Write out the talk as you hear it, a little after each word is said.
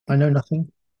I know nothing.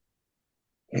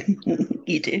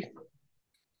 You do.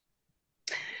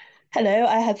 Hello,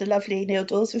 I have the lovely Neil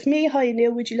Daws with me. Hi,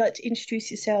 Neil. Would you like to introduce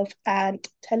yourself and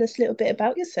tell us a little bit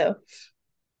about yourself?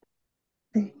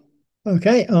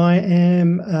 Okay, I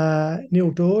am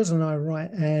Neil Daws and I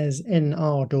write as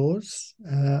N.R. Daws.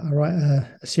 I write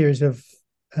a series of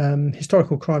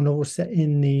historical crime novels set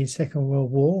in the Second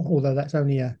World War, although that's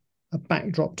only a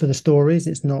backdrop to the stories.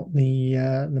 It's not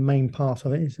the main part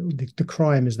of it. The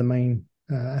crime is the main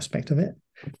aspect of it.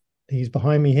 He's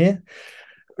behind me here.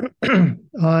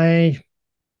 I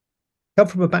come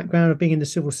from a background of being in the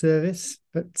civil service,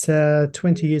 but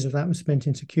 20 years of that was spent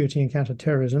in security and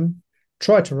counter-terrorism.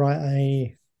 Tried to write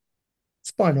a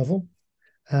spy novel,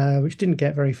 which didn't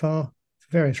get very far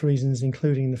for various reasons,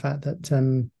 including the fact that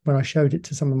when I showed it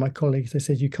to some of my colleagues, they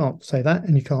said, you can't say that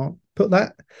and you can't put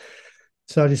that.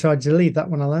 So I decided to leave that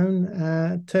one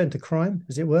alone, turn to crime,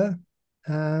 as it were.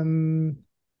 Um,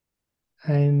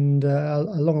 and a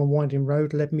long and winding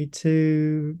road led me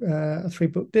to a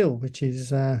three-book deal, which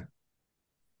is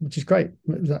great.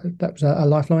 That was a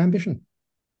lifelong ambition.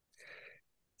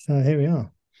 So here we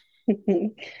are.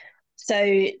 So,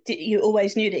 you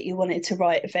always knew that you wanted to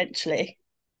write eventually?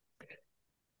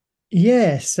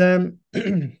 Yes, I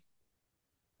think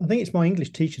it's my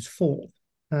English teacher's fault.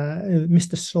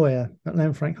 Mr. Sawyer at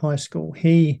Lanfranc High School.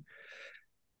 He,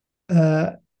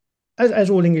 uh, as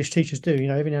all English teachers do,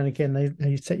 every now and again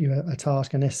they set you a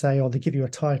task, an essay, or they give you a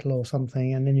title or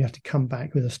something, and then you have to come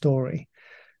back with a story.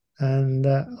 And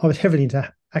I was heavily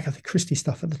into Agatha Christie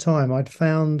stuff at the time. I'd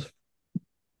found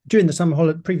during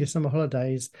the previous summer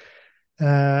holidays,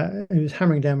 it was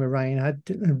hammering down with rain. I'd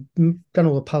done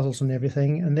all the puzzles and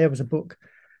everything, and there was a book.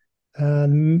 I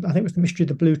think it was The Mystery of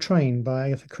the Blue Train by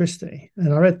Agatha Christie,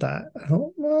 and I read that. I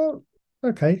thought, well,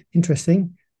 okay,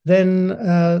 interesting. Then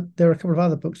there were a couple of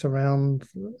other books around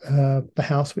the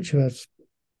house, which was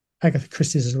Agatha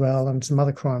Christie's as well, and some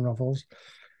other crime novels.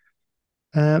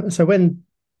 So when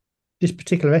this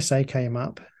particular essay came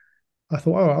up, I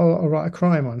thought, oh, I'll write a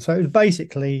crime one. So it was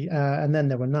basically, and then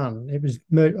there were none. It was,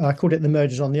 I called it The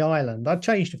Murders on the Island. I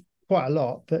changed it quite a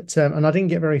lot, but and I didn't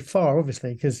get very far,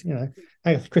 obviously, because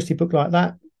Agatha Christie book like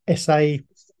that, essay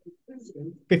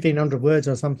 1,500 words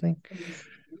or something.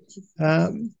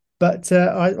 But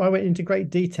I went into great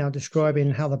detail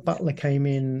describing how the butler came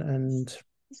in and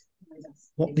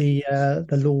what the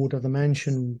lord of the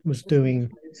mansion was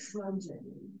doing.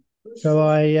 So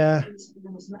I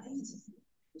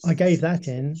gave that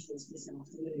in.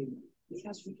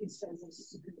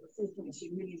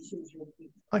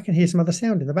 I can hear some other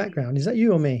sound in the background. Is that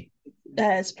you or me?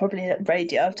 It's probably a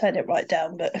radio. I've turned it right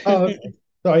down, but Oh, okay.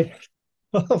 Sorry.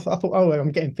 I thought, oh,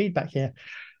 I'm getting feedback here.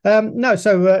 No,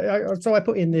 so I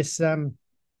put in this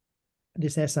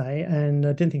essay and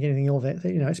didn't think anything of it.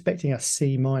 Expecting a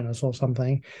C minus or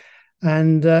something.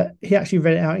 And he actually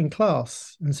read it out in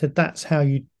class and said, "That's how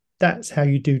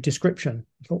you do description."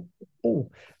 I thought, oh,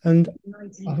 and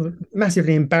I was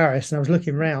massively embarrassed, and I was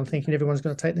looking around thinking everyone's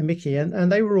going to take the Mickey,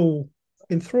 and they were all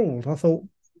enthralled. I thought,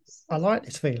 I like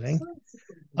this feeling.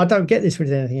 I don't get this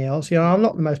with anything else. I'm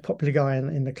not the most popular guy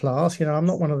in the class. I'm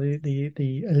not one of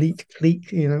the elite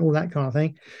clique. All that kind of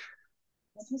thing.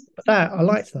 But that I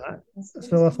liked that,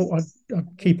 so I thought I'd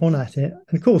keep on at it.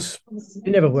 And of course,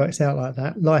 it never works out like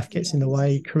that. Life gets in the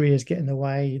way, careers get in the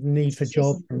way, need for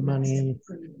jobs and money,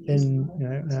 then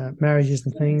marriages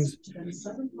and things.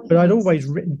 But I'd always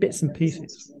written bits and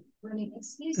pieces,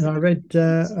 and I read.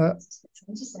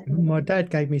 My dad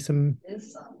gave me some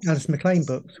Alice MacLean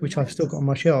books, which I've still got on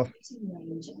my shelf,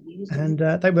 and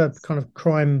they were kind of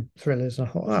crime thrillers. And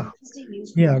I thought,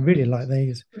 yeah, I really like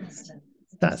these.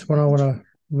 That's what I want to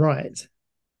write.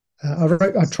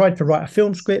 I tried to write a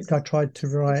film script. I tried to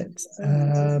write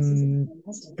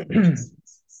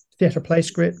theatre play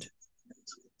script.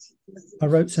 I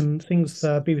wrote some things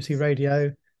for BBC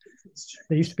Radio.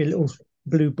 There used to be a little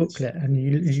blue booklet, and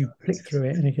you flick through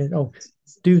it, and you go, "Oh,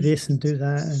 do this and do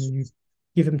that," and you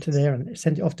give them to there and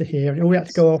send it off to here, and all had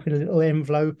to go off in a little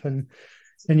envelope, and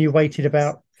then you waited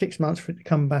about 6 months for it to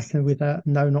come back and with a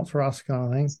no, not for us kind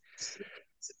of thing.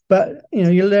 But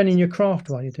you're learning your craft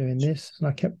while you're doing this, and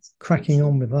I kept cracking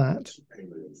on with that.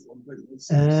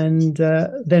 And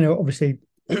then obviously,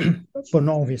 well,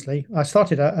 not obviously, I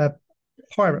started a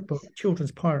pirate book,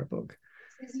 children's pirate book,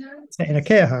 set in a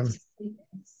care home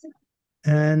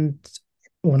and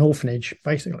or an orphanage,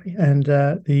 basically. And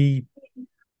the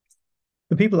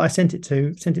people I sent it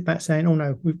to sent it back saying, "Oh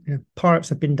no, pirates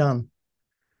have been done."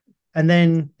 And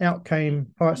then out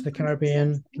came Pirates of the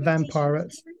Caribbean,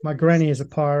 Vampirates. My granny is a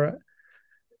pirate.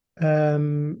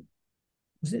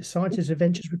 Was it Scientist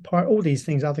Adventures with Pirate? All these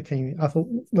things, other king. I thought,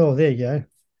 well, there you go.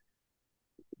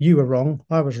 You were wrong.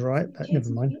 I was right. But never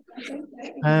mind.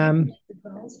 Um,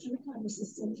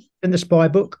 in the spy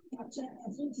book,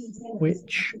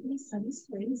 which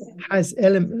has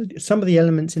some of the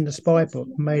elements in the spy book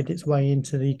made its way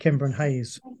into the Kember and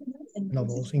Hayes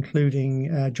novels,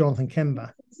 including Jonathan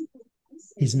Kember,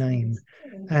 his name,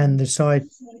 and the side.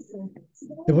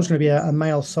 There was going to be a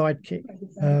male sidekick.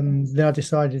 Then I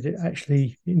decided it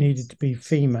needed to be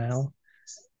female.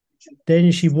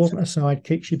 Then she wasn't a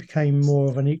sidekick; she became more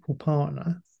of an equal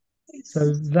partner.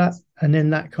 So that, and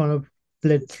then that kind of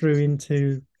bled through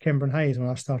into Kember and Hayes when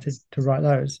I started to write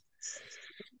those.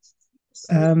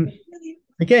 Um,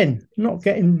 Again, not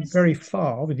getting very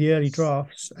far with the early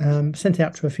drafts. Sent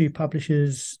out to a few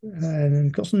publishers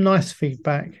and got some nice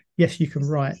feedback. Yes, you can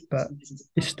write, but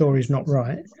this story's not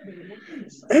right.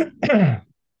 Then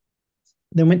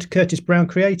went to Curtis Brown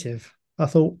Creative. I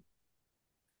thought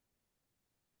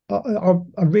I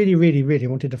really, really, really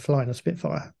wanted to fly in a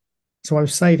Spitfire, so I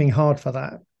was saving hard for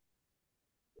that,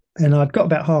 and I'd got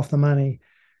about half the money,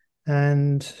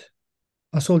 and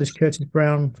I saw this Curtis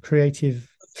Brown Creative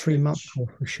 3 month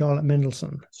course with Charlotte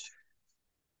Mendelsohn.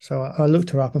 So I looked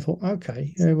her up and thought,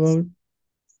 okay, yeah, well,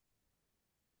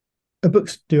 her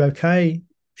books do okay.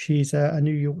 She's a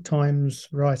New York Times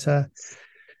writer,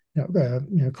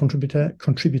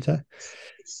 contributor.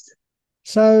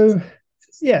 So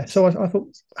yeah, so I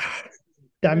thought,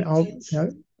 damn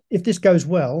it, if this goes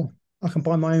well, I can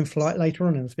buy my own flight later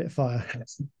on in the Spitfire.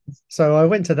 So I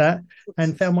went to that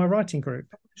and found my writing group,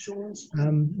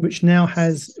 which now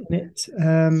has in it,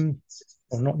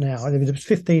 well, not now, there was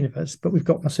 15 of us, but we've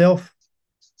got myself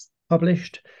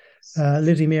published,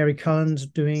 Lizzie Mary Cullen's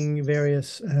doing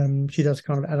various, she does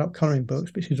kind of adult colouring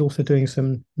books, but she's also doing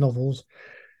some novels.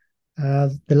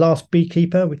 The Last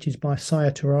Beekeeper, which is by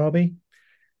Saya Tarabi.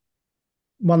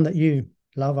 One that you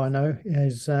love, I know,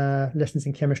 is Lessons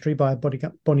in Chemistry by Bonnie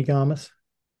Garmus.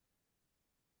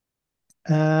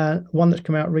 One that's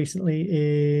come out recently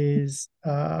is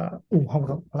hold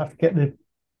on, I'll have to get the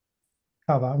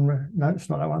cover. No,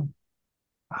 it's not that one.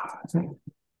 It's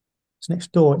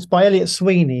next door. It's by Elliot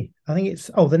Sweeney. I think it's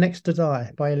The Next to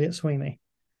Die by Elliot Sweeney.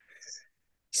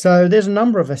 So there's a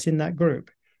number of us in that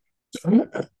group who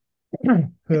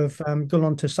have gone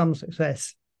on to some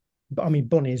success. But I mean,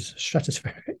 Bonnie's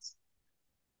stratospheric.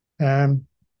 But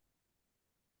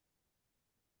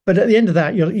at the end of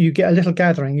that, you get a little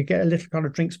gathering, you get a little kind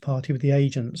of drinks party with the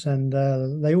agents, and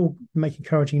they all make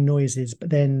encouraging noises, but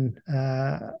then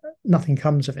nothing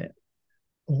comes of it.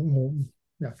 Or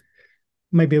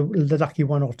maybe the lucky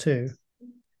one or two.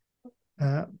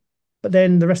 But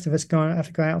then the rest of us have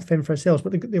to go out and fend for ourselves.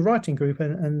 But the writing group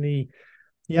and the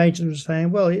agent was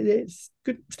saying, well, it's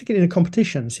good, stick it in a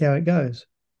competition, see how it goes.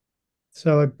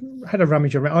 So I had a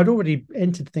rummage around. I'd already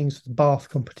entered things for the Bath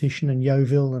competition and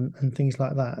Yeovil and things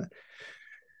like that.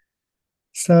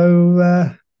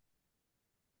 So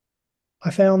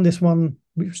I found this one,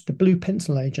 which was the Blue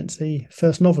Pencil Agency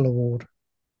First Novel Award.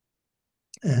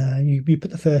 You put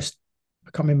the first,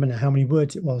 I can't remember now how many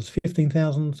words it was,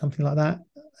 15,000, something like that.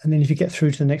 And then if you get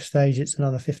through to the next stage, it's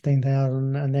another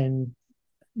 15,000. And then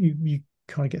you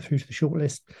kind of get through to the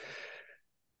shortlist.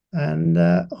 And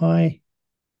I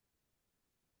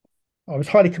was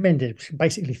highly commended,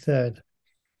 basically third.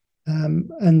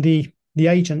 And the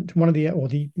agent, one of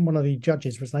the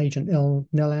judges was an agent,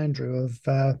 Nell Andrew of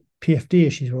PFD,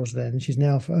 as she was then. She's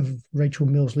now of Rachel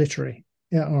Mills Literary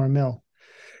at RML.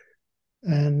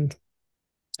 And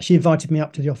she invited me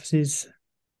up to the offices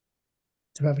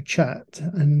to have a chat.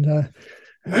 And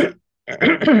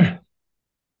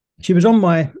she was on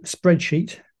my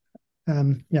spreadsheet.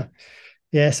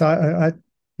 Yes, I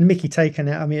Mickey taken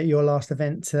out of me at your last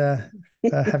event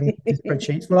having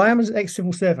spreadsheets. Well, I am an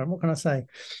ex-civil servant. What can I say?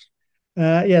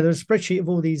 There's a spreadsheet of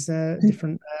all these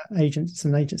different agents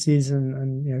and agencies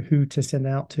and who to send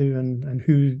out to and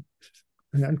who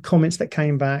and comments that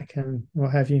came back and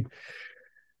what have you.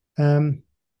 And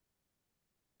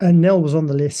Nell was on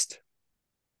the list.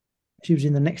 She was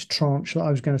in the next tranche that I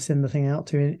was going to send the thing out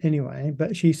to anyway.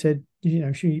 But she said,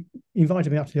 she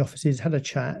invited me up to the offices, had a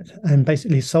chat, and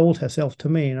basically sold herself to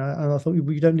me. And I thought,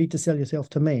 well, you don't need to sell yourself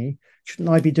to me. Shouldn't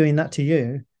I be doing that to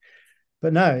you?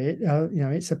 But no,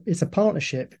 it's a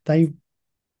partnership. They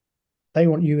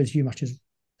want you as much as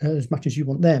you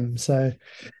want them. So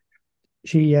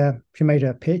she made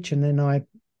her pitch, and then I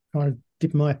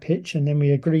did my pitch, and then we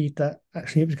agreed that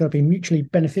actually it was going to be mutually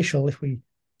beneficial if we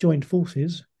joined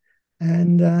forces,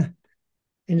 and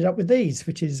ended up with these,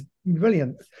 which is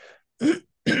brilliant.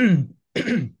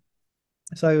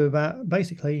 So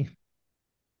basically,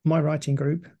 my writing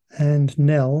group and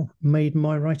Nell made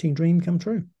my writing dream come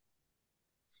true.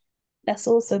 That's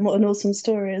awesome. What an awesome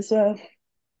story as well.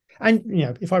 And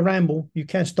if I ramble, you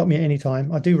can stop me at any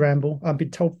time. I do ramble. I've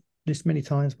been told this many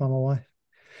times by my wife.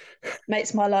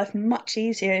 Makes my life much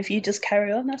easier if you just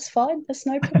carry on. That's fine. That's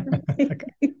no problem.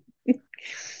 Okay.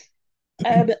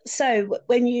 So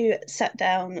when you sat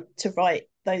down to write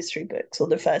those three books or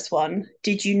the first one,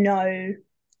 did you know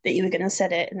that you were going to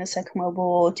set it in the Second World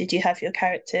War? Did you have your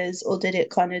characters, or did it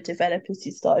kind of develop as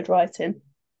you started writing?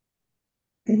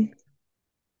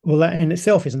 Well, that in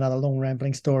itself is another long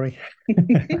rambling story.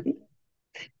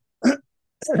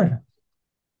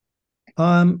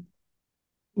 um,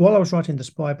 while I was writing the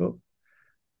spy book,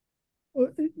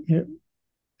 you know,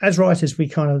 as writers, we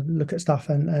kind of look at stuff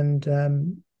and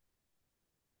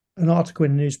an article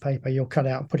in a newspaper you'll cut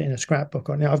out and put it in a scrapbook.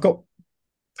 I've got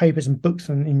papers and books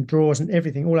and in drawers and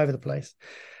everything all over the place.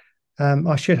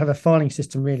 I should have a filing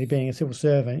system, really, being a civil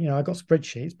servant. I've got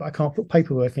spreadsheets, but I can't put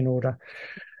paperwork in order.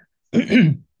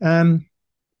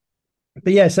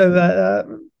 But yeah, so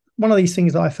one of these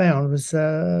things that I found was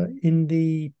in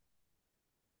the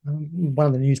one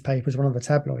of the newspapers, one of the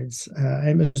tabloids.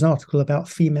 It was an article about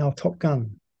female Top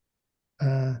Gun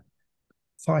uh,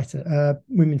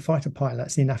 women fighter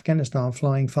pilots in Afghanistan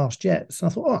flying fast jets.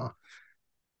 And I thought, oh,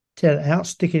 tear it out,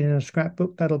 stick it in a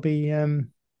scrapbook. That'll be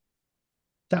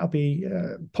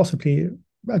possibly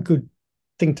a good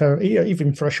thing to,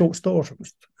 even for a short story.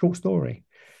 Short story.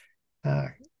 Uh,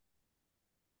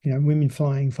 women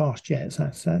flying fast jets.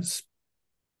 That's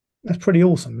pretty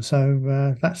awesome.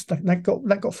 So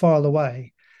that got filed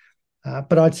away.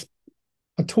 But I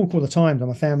talk all the time to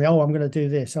my family. Oh, I'm going to do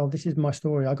this. Oh, this is my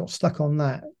story. I got stuck on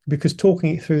that because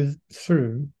talking it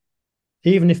through,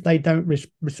 even if they don't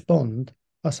respond,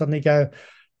 I suddenly go,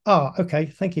 "Ah, oh, okay,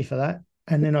 thank you for that,"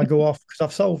 and then I go off because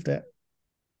I've solved it.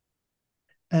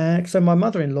 So my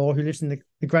mother-in-law, who lives in the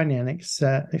granny annex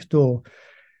next door,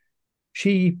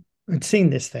 she had seen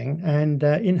this thing, and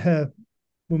in her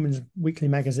Woman's Weekly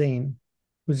magazine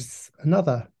was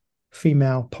another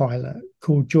female pilot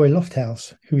called Joy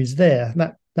Lofthouse, who is there.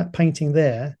 That painting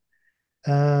there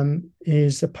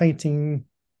is a painting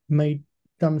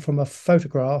done from a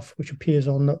photograph which appears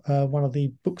on one of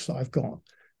the books that I've got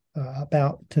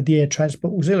about the Air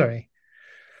Transport Auxiliary.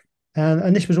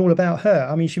 And this was all about her.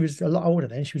 I mean, she was a lot older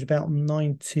then. She was about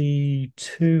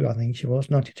 92, I think she was,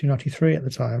 92, 93 at the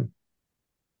time.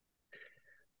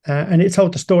 And it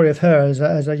told the story of her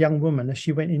as a young woman as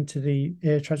she went into the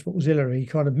Air Transport Auxiliary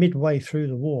kind of midway through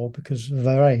the war because of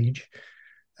her age.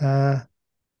 Uh,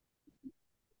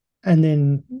 and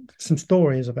then some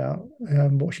stories about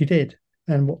what she did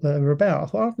and what they were about. I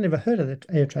thought, I've never heard of the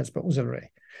Air Transport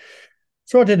Auxiliary.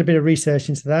 So I did a bit of research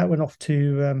into that, went off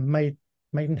to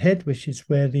Maidenhead, which is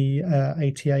where the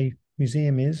ATA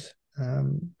museum is,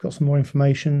 got some more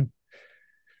information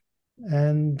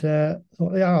and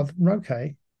thought, yeah,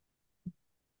 okay.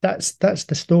 That's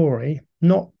the story,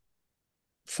 not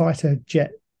fighter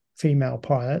jet female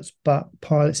pilots, but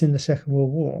pilots in the Second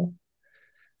World War.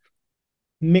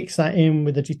 Mix that in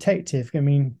with a detective. I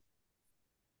mean,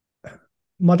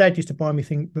 my dad used to buy me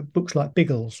books like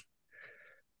Biggles,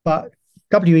 but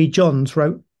W.E. Johns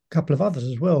wrote a couple of others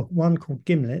as well. One called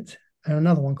Gimlet and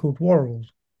another one called Worrell.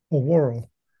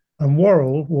 And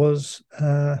Worrell was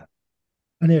an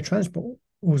air transport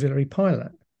auxiliary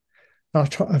pilot.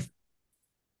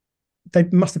 They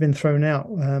must have been thrown out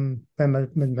when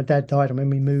my dad died and when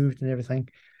we moved and everything,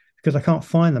 because I can't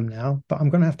find them now. But I'm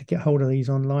going to have to get hold of these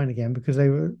online again because I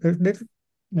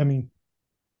mean,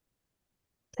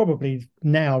 probably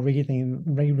now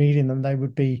rereading them, they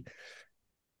would be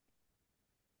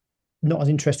not as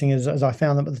interesting as I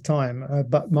found them at the time.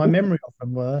 But my memory of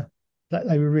them were that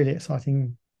they were really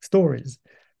exciting stories.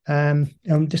 And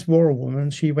this Royal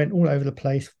woman, she went all over the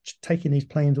place, taking these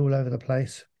planes all over the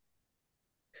place.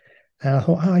 And I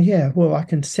thought, oh yeah, well, I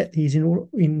can set these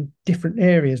in different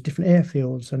areas, different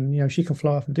airfields, and she can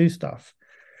fly off and do stuff.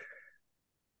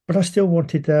 But I still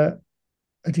wanted a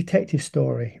detective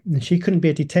story, and she couldn't be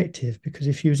a detective because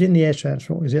if she was in the Air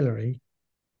Transport Auxiliary,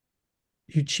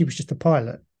 she was just a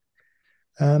pilot.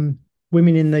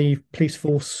 Women in the police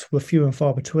force were few and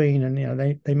far between,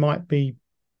 and they might be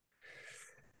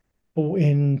brought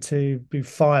in to do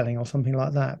filing or something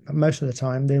like that. But most of the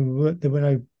time, there were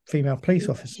no female police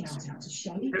officers,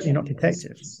 certainly not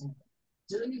detectives.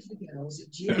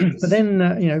 But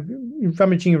then,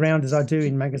 rummaging around as I do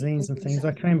in magazines and things,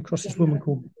 I came across this woman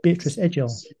called Beatrice Edgell,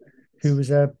 who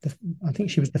was I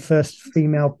think she was the first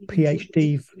female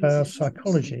PhD for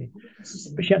psychology,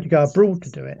 but she had to go abroad to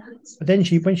do it. But then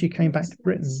when she came back to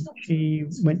Britain, she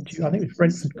went to, I think it was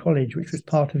Brentford College, which was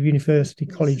part of University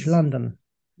College London.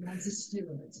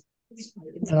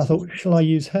 And I thought, shall I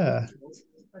use her?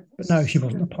 but no, she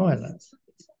wasn't a pilot.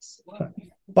 So,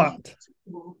 but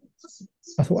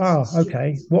I thought, oh,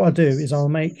 okay, what I'll do is I'll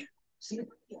make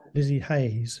Lizzie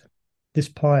Hayes this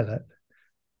pilot,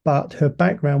 but her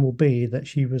background will be that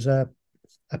she was a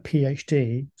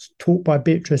PhD taught by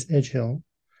Beatrice Edghill.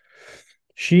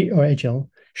 She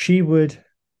would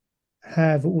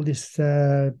have all this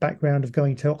background of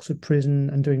going to Oxford prison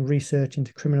and doing research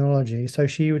into criminology. So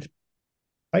she would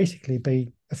basically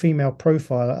be a female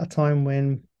profile at a time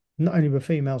when not only were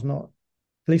females not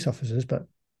police officers, but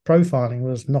profiling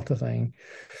was not a thing.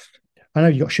 I know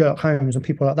you got Sherlock Holmes and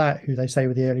people like that who they say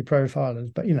were the early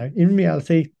profilers, but in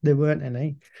reality, there weren't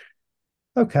any.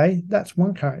 Okay, that's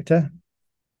one character.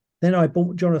 Then I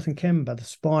brought Jonathan Kember, the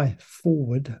spy,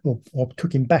 forward, or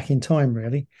took him back in time,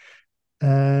 really,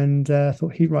 and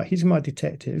thought he's my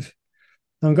detective.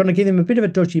 I'm going to give him a bit of a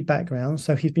dodgy background.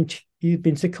 So he's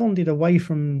been seconded away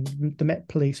from the Met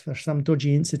Police for some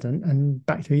dodgy incident and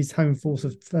back to his home force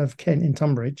of Kent in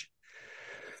Tunbridge.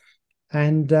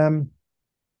 And I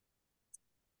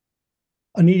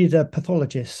needed a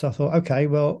pathologist. So I thought, okay,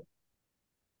 well,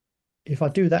 if I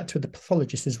do that to the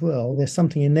pathologist as well, there's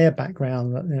something in their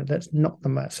background that's not the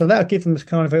match. So that'll give them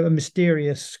kind of a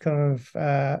mysterious kind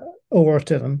of aura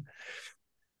to them.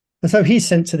 And so he's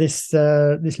sent to this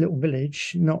little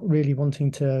village, not really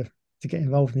wanting to get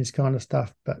involved in this kind of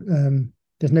stuff, but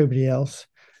there's nobody else.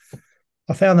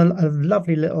 I found a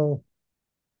lovely little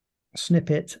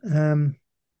snippet.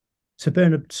 Sir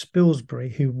Bernard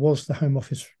Spilsbury, who was the Home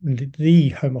Office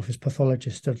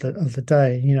pathologist of the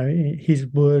day, his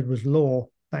word was law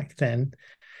back then.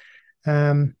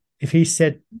 If he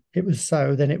said it was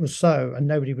so, then it was so, and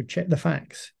nobody would check the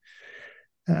facts.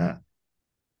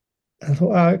 I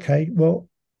thought, oh, okay, well,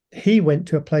 he went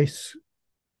to a place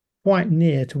quite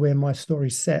near to where my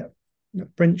story's set,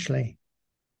 Brenchley,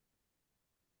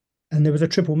 and there was a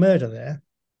triple murder there.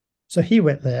 So he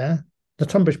went there. The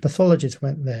Tunbridge pathologist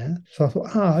went there. So I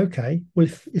thought, okay, well,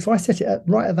 if I set it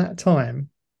right at that time,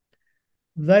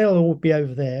 they'll all be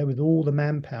over there with all the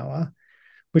manpower,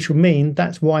 which would mean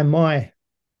that's why my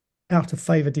out of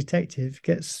favour detective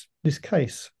gets this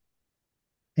case.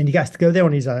 And he has to go there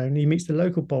on his own. He meets the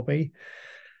local Bobby.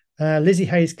 Lizzie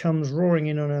Hayes comes roaring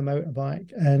in on her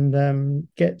motorbike and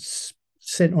gets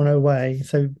sent on her way.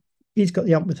 So he's got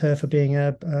the ump with her for being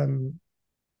a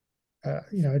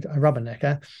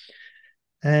rubbernecker.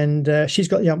 And she's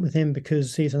got the ump with him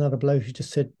because he's another bloke who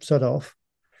just said sod off.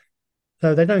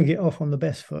 So they don't get off on the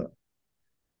best foot.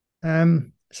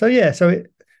 So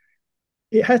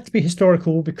it had to be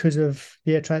historical because of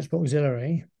the Air Transport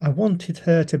Auxiliary. I wanted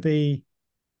her to be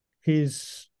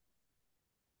his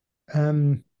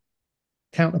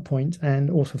counterpoint and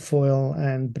also foil,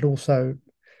 but also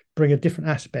bring a different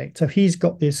aspect. So he's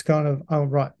got this kind of, oh,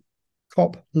 right,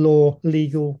 cop, law,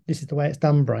 legal, this is the way it's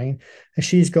done brain. And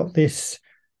she's got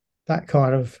that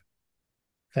kind of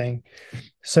thing.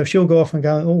 So she'll go off and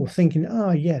go, oh, thinking,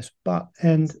 yes, but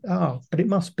it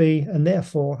must be, and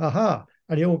therefore, aha.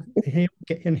 And he'll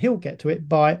get to it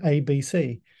by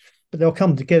ABC. But they'll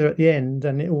come together at the end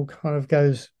and it all kind of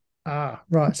goes,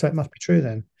 right, so it must be true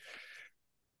then.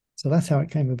 So that's how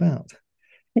it came about.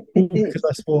 All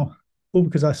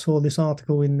because I saw this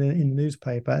article in the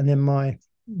newspaper, and then my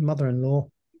mother-in-law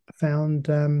found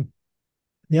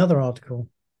the other article.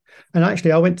 And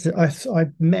actually, I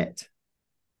met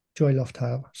Joy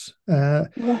Lofthouse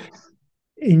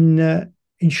in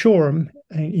Shoreham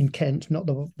in Kent, not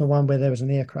the one where there was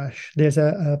an air crash. There's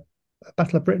a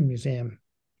Battle of Britain museum.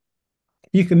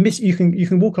 You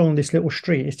can walk along this little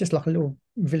street. It's just like a little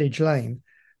village lane,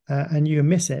 and you can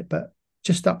miss it. But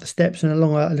just up the steps and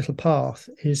along a little path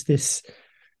is this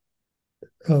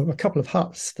a couple of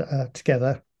huts that are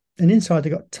together, and inside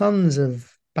they've got tons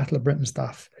of Battle of Britain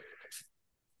stuff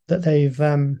that they've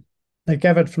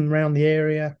gathered from around the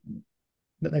area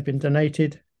that they've been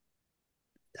donated.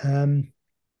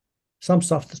 Some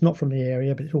stuff that's not from the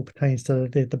area, but it all pertains to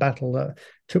the battle that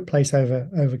took place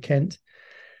over Kent.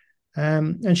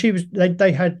 And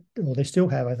they had, or they still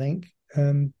have, I think,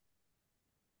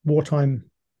 wartime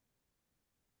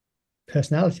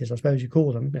personalities, I suppose you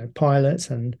call them, pilots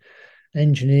and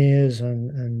engineers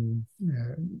and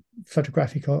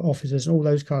photographic officers and all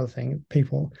those kind of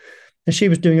people. And she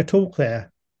was doing a talk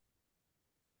there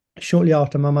shortly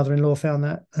after my mother-in-law found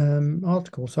that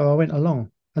article. So I went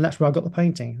along, and that's where I got the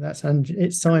painting. And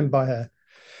it's signed by her.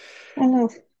 Oh.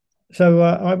 So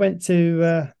I went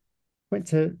to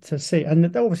see, and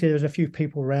obviously there was a few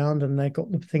people around, and they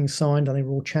got the things signed, and they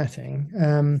were all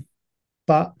chatting.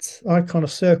 But I kind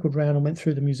of circled around and went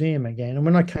through the museum again. And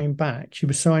when I came back, she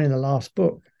was signing the last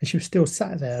book, and she was still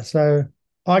sat there. So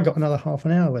I got another half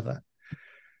an hour with her,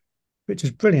 which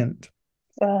is brilliant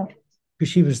Wow. because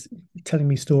she was telling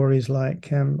me stories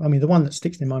like, I mean, the one that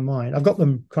sticks in my mind, I've got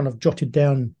them kind of jotted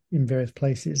down in various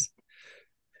places,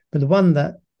 but the one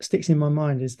that sticks in my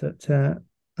mind is that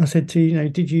I said to you know,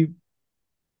 did you,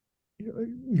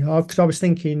 because I was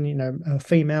thinking, a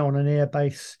female on an air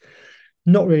base,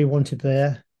 not really wanted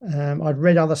there. I'd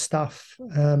read other stuff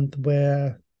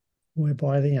whereby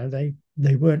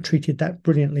they weren't treated that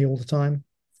brilliantly all the time.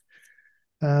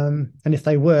 And if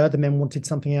they were, the men wanted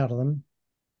something out of them,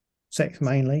 sex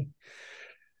mainly.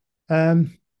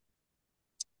 Um,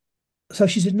 so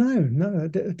she said, no,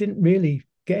 didn't really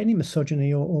get any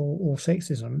misogyny or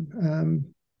sexism,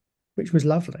 which was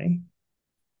lovely.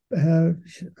 And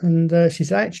she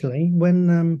said, actually,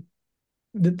 when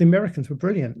the Americans were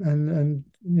brilliant and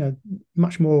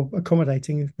much more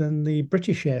accommodating than the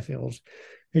British airfields.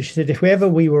 And she said, if ever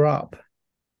we were up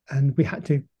and we had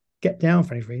to get down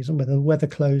for any reason, whether the weather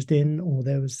closed in or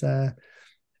there was a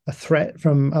threat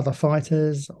from other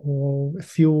fighters or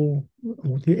fuel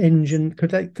or the engine,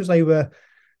 because they were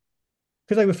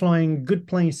flying good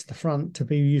planes to the front to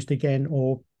be used again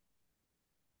or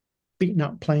beaten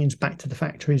up planes back to the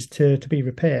factories to be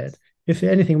repaired. If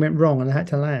anything went wrong and they had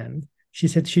to land, she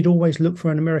said she'd always look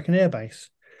for an American airbase.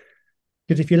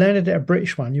 Because if you landed at a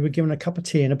British one, you were given a cup of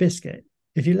tea and a biscuit.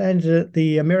 If you landed at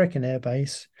the American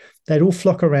airbase, they'd all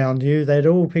flock around you. They'd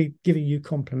all be giving you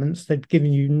compliments. They'd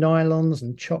giving you nylons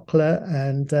and chocolate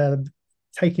and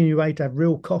taking you away to have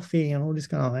real coffee and all this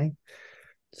kind of thing.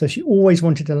 So she always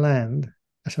wanted to land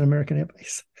at an American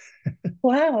airbase.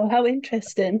 Wow, how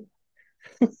interesting.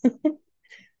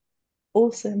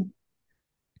 Awesome.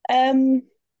 Um,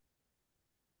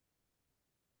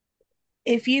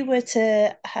 if you were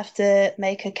to have to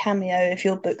make a cameo if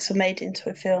your books were made into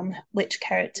a film, which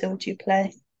character would you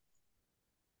play?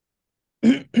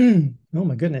 Oh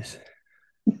my goodness,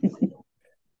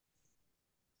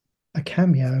 a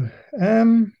cameo.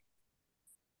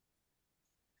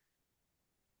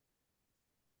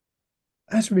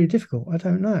 That's really difficult. I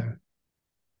don't know.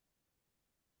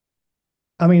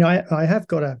 I mean, I have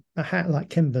got a hat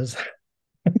like Kimber's,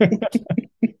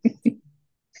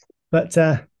 but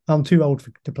I'm too old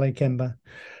to play Kimber.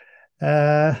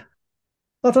 Uh,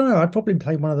 I don't know. I'd probably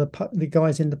play one of the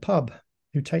guys in the pub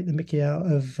who take the Mickey out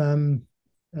of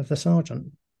the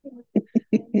sergeant.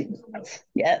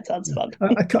 Yeah, it sounds fun.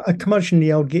 I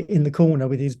curmudgeonly old git in the corner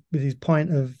with his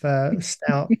pint of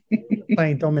stout,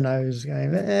 playing dominoes,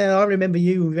 going, I remember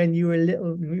you when you were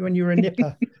when you were a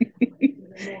nipper.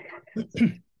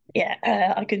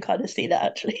 Yeah, I can kind of see that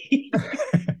actually.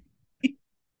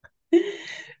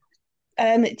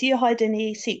 Do you hide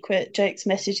any secret jokes,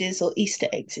 messages, or Easter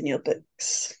eggs in your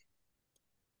books?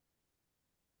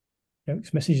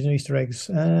 Jokes, messages, and Easter eggs.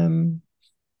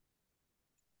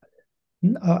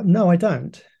 No, I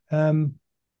don't.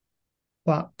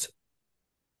 But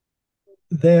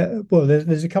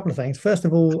there's a couple of things. First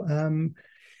of all,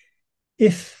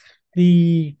 if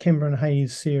the Kimber and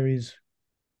Hayes series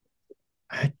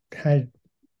had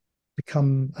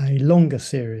become a longer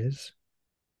series,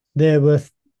 there were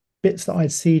bits that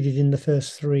I'd seeded in the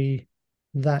first three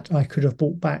that I could have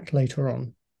brought back later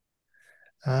on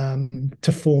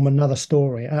to form another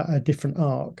story, a different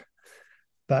arc.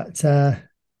 But yeah,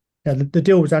 the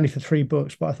deal was only for 3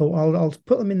 books, but I thought I'll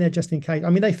put them in there just in case. I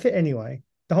mean, they fit anyway.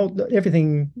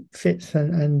 Everything fits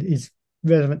and is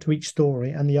relevant to each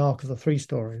story and the arc of the 3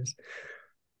 stories.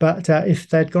 But if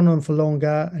they'd gone on for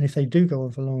longer, and if they do go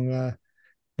on for longer,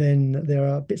 then there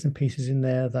are bits and pieces in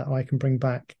there that I can bring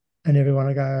back, and everyone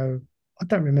will go, I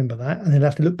don't remember that, and then I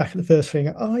have to look back at the first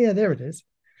thing. Oh yeah, there it is.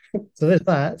 So there's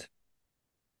that.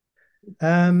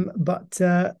 But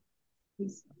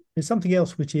there's something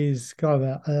else which is kind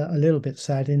of a little bit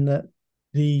sad in that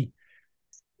the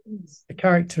the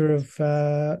character of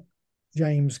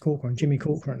James Corcoran, Jimmy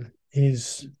Corcoran,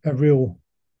 is a real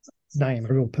name,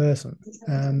 a real person.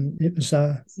 It was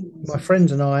my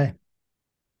friends and I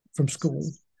from school.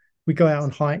 We go out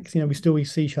on hikes. We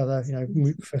see each other.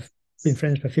 We've been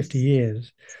friends for 50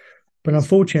 years. But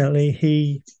unfortunately,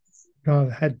 he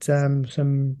had some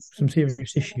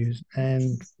serious issues,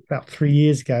 and about 3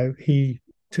 years ago, he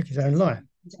took his own life.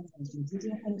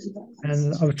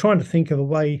 And I was trying to think of a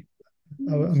way.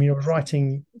 I mean, I was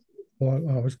writing, or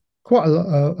I was quite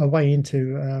a way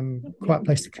into Quiet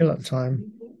Place to Kill at the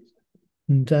time,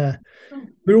 and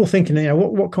we were all thinking,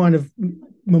 what kind of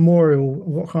memorial,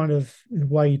 what kind of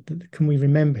way can we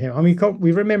remember him? I mean,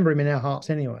 we remember him in our hearts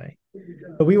anyway,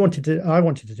 but I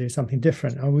wanted to do something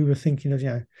different, and we were thinking of,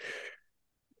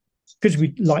 because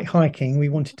we like hiking, we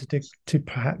wanted to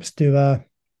perhaps do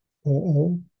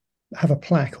or have a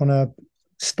plaque on a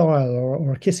stile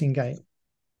or a kissing gate.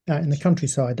 out in the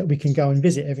countryside that we can go and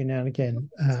visit every now and again.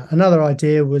 Another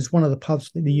idea was one of the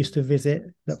pubs that we used to visit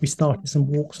that we started some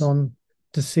walks on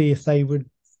to see if they would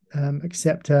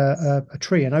accept a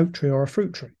tree, an oak tree or a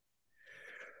fruit tree.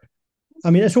 I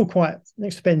mean, it's all quite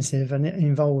expensive and it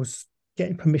involves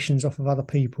getting permissions off of other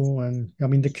people. And I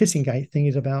mean, the kissing gate thing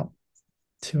is about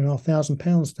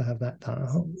 £2,500 to have that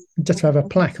done, just to have a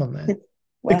plaque on there,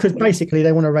 Well, because yeah. basically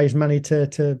they want to raise money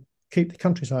to keep the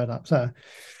countryside up.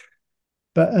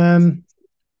 But I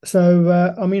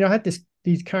mean, I had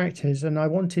these characters, and I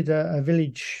wanted a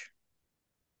village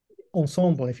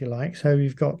ensemble, if you like. So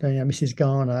you've got Mrs.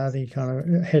 Garner, the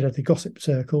kind of head of the gossip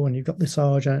circle, and you've got the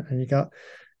sergeant, and you've got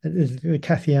the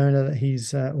cafe owner that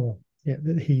he's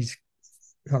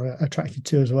kind of attracted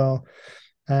to as well.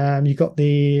 You've got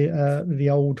the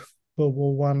old World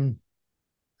War One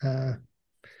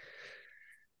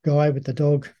guy with the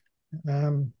dog,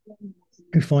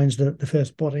 who finds the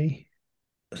first body.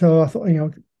 So I thought,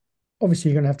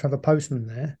 obviously you're going to have a postman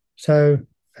there. So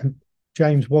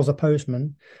James was a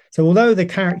postman. So although the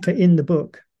character in the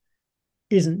book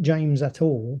isn't James at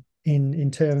all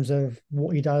in terms of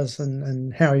what he does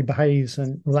and how he behaves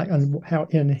and how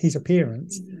in his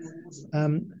appearance,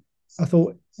 I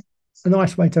thought a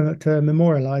nice way to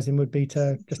memorialize him would be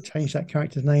to just change that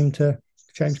character's name to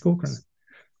James Corcoran.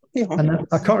 Yeah. And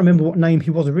I can't remember what name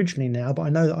he was originally now, but I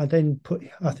know that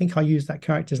I think I used that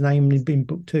character's name in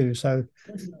book 2. So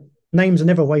names are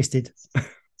never wasted.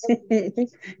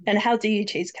 And how do you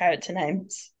choose character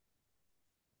names?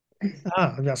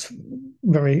 That's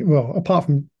very well, apart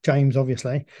from James,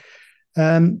 obviously.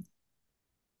 Um,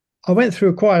 I went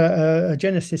through quite a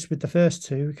genesis with the first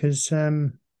two because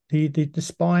the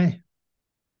spy,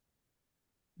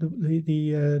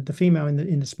 the female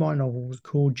in the spy novel was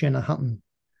called Jenna Hutton,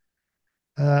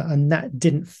 and that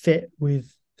didn't fit with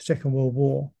the Second World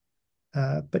War.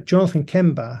 But Jonathan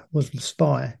Kember was the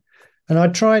spy, and I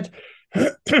tried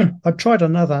I tried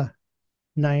another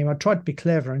name. I tried to be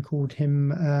clever and called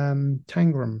him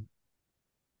Tangram,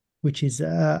 which is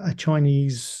a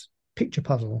Chinese picture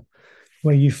puzzle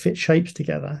where you fit shapes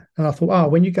together. And I thought,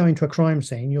 when you go into a crime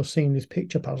scene, you're seeing this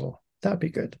picture puzzle. That'd be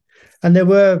good. And there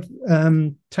were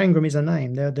Tangram is a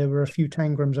name. There were a few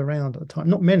Tangrams around at the time,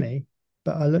 not many,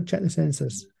 but I checked the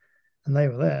census, and they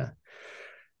were there.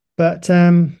 But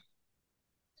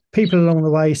people along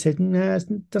the way said, "No,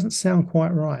 it doesn't sound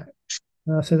quite right."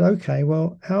 And I said, "Okay,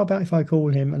 well, how about if I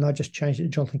call him?" And I just changed it to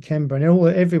Jonathan Kember,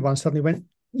 and everyone suddenly went,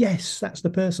 "Yes, that's the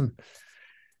person."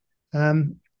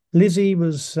 Lizzie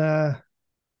was, I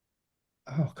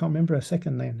can't remember her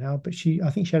second name now, but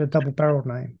I think she had a double-barreled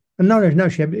name. And no,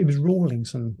 it was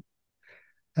Rawlinson.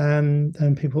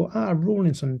 And people,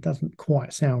 Rawlinson doesn't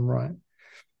quite sound right.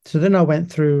 So then I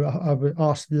went through, I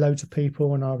asked loads of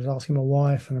people, and I was asking my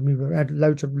wife, and we had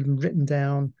loads of them written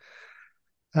down.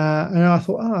 And I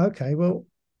thought, okay, well,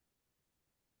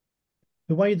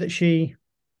 the way that she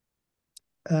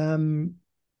does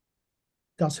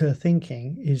her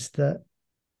thinking is that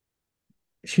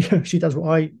she does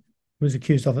what I was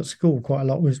accused of at school quite a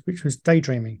lot, which was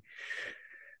daydreaming.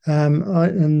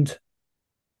 And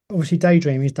obviously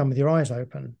daydreaming is done with your eyes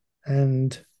open.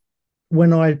 And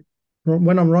when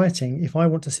I'm writing, if I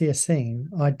want to see a scene,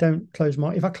 I don't close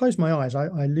my. If I close my eyes,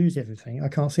 I lose everything. I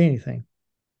can't see anything,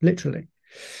 literally.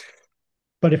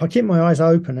 But if I keep my eyes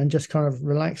open and just kind of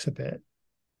relax a bit,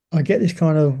 I get this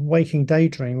kind of waking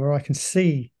daydream where I can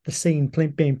see the scene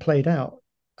being played out,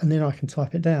 and then I can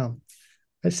type it down.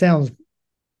 It sounds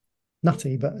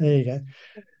nutty, but there you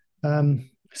go.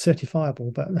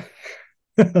 Certifiable, but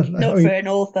Not for an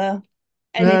author.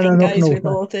 no, Anything not an goes with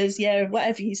author. authors. Yeah,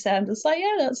 whatever you sound, it's like,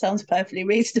 yeah, that sounds perfectly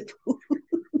reasonable.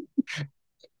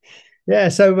 Yeah.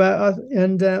 So,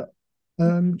 do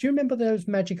you remember those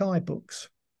Magic Eye books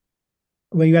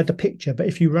where you had the picture, but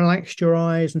if you relaxed your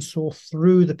eyes and saw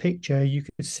through the picture, you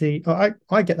could see?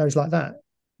 I get those like that.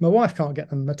 My wife can't get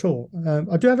them at all.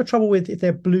 I do have a trouble with if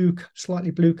they're blue,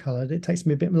 slightly blue colored. It takes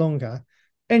me a bit longer.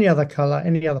 Any other color,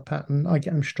 any other pattern, I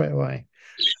get them straight away.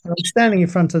 I'm standing in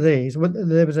front of these.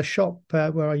 There was a shop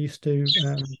where I used to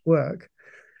work,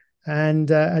 and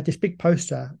had this big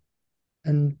poster,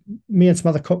 and me and some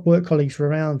other work colleagues were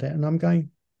around it, and I'm going,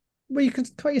 "Well,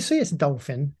 can't you see it's a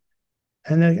dolphin?"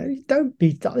 And they go, "Don't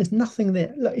be, there's nothing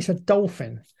there. Look, it's a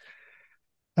dolphin."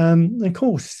 And of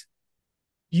course,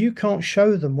 you can't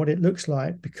show them what it looks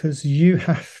like because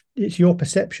it's your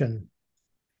perception,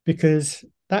 because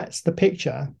that's the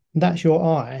picture, that's your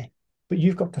eye, but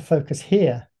you've got to focus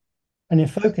here. And in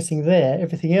focusing there,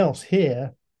 everything else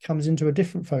here comes into a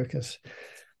different focus.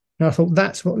 And I thought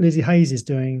that's what Lizzie Hayes is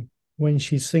doing when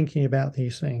she's thinking about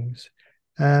these things.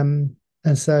 And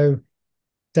so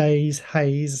Days,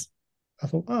 Hayes. I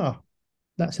thought,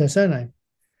 that's her surname.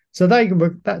 So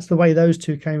that's the way those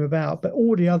two came about. But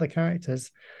all the other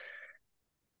characters,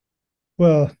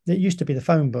 well, it used to be the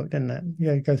phone book, didn't it?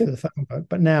 You go through the phone book,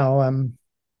 but now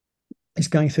it's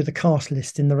going through the cast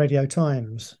list in the Radio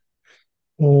Times,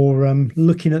 or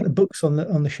looking at the books on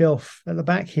the shelf at the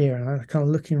back here, and I'm kind of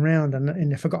looking around,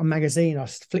 and if I got a magazine, I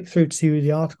flick through to see who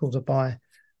the articles are by.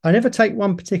 I never take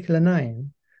one particular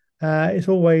name. It's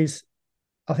always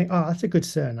I think, that's a good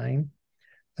surname,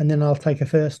 and then I'll take a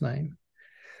first name.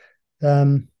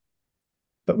 Um,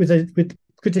 but with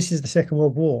because this is the Second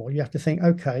World War, you have to think,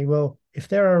 okay, well, if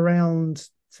they're around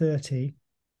 30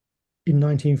 in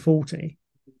 1940,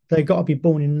 they got to be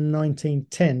born in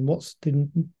 1910. What's the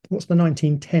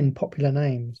 1910 popular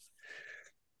names?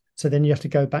 So then you have to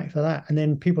go back for that, and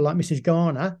then people like Mrs.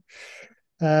 Garner,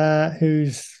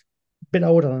 who's a bit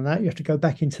older than that, you have to go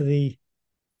back into the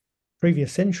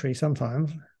previous century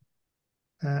sometimes,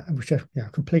 which are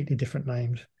completely different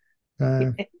names.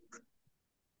 Uh,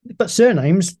 but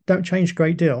surnames don't change a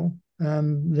great deal.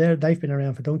 They've been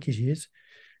around for donkey's years.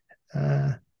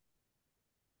 Uh,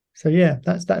 so yeah,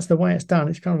 that's the way it's done.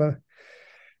 It's kind of a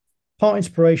part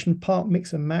inspiration, part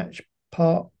mix and match,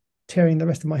 part tearing the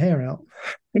rest of my hair out.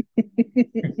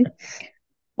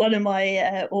 One of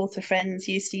my author friends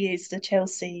used to use the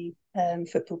Chelsea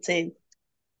football team,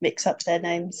 mix up their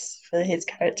names for his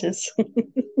characters.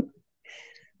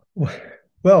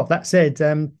 Well, that said,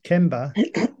 Kemba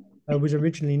was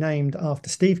originally named after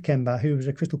Steve Kemba, who was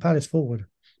a Crystal Palace forward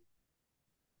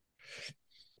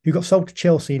who got sold to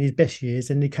Chelsea in his best years,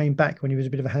 and he came back when he was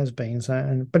a bit of a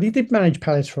has-been. But he did manage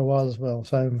Palace for a while as well.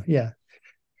 So yeah,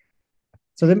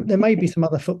 so there may be some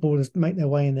other footballers make their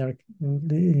way in there,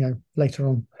 later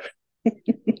on.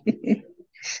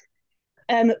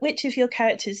 Which of your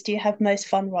characters do you have most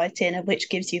fun writing, and which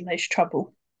gives you most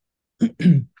trouble?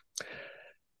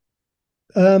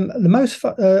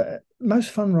 The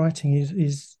most fun writing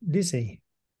is Lizzie,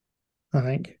 I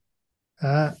think,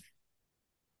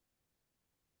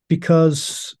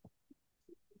 because,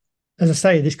 as I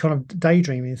say, this kind of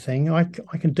daydreaming thing, I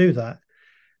can do that.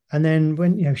 And then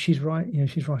when she's right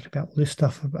about all this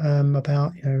stuff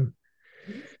about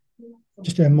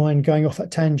just her mind going off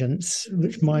at tangents,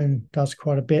 which mine does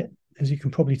quite a bit, as you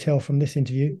can probably tell from this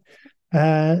interview.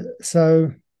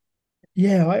 So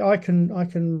yeah, I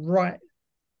can write.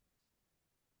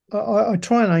 I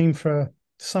try and aim for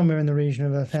somewhere in the region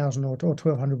of 1,000 or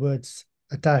 1,200 words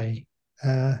a day.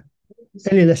 Uh,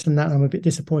 any less than that, I'm a bit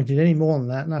disappointed. Any more than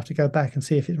that, and I have to go back and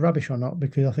see if it's rubbish or not,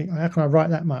 because I think, how can I write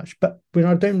that much? But when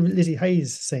I'm doing Lizzie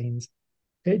Hayes scenes,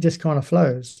 it just kind of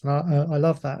flows. And I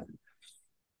love that.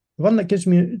 The one that gives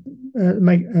me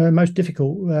most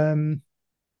difficult, I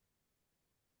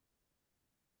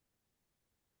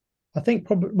think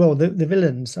probably, well, the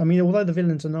villains. I mean, although the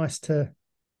villains are nice to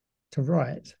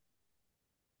write,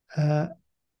 uh,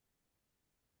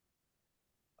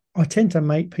 I tend to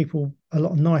make people a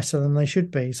lot nicer than they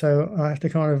should be. So I have to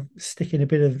kind of stick in a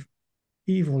bit of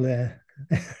evil there.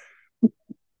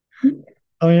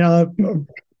 I mean,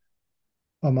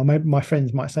 my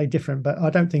friends might say different, but I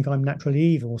don't think I'm naturally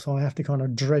evil. So I have to kind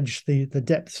of dredge the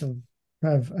depths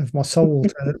of my soul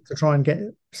to try and get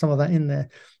some of that in there.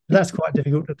 But that's quite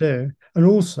difficult to do. And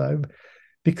also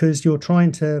because you're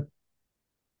trying to,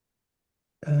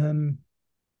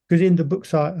 because in the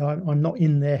books I'm not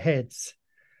in their heads.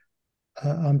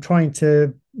 I'm trying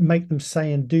to make them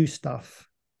say and do stuff.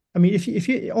 I mean, if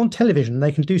you on television,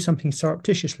 they can do something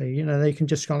surreptitiously. They can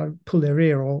just kind of pull their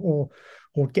ear or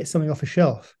get something off a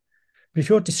shelf. But if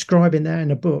you're describing that in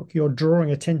a book, you're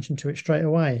drawing attention to it straight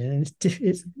away, and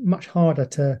it's much harder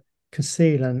to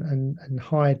conceal and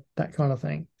hide that kind of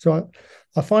thing. So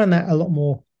I find that a lot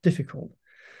more difficult.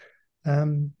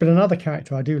 But another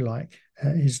character I do like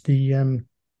is the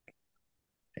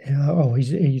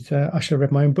he's I should have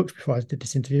read my own books before I did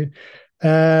this interview.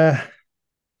 Uh,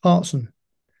 Hartson,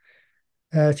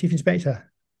 Chief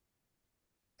Inspector.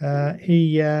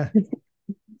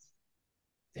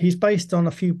 He's based on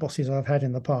a few bosses I've had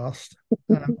in the past,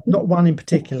 not one in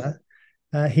particular.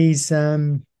 He's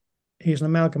an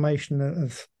amalgamation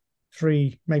of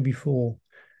three, maybe four.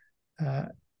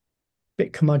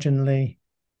 Bit curmudgeonly,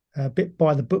 a bit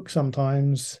by the book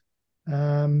sometimes.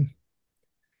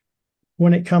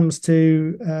 When it comes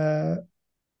to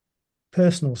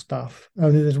personal stuff,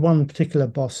 there's one particular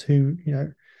boss who,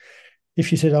 if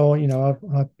she said, "Oh,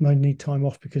 I need time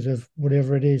off because of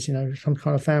whatever it is, some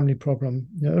kind of family problem,"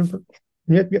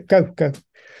 yep, go,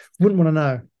 wouldn't want to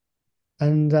know.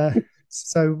 And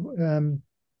so,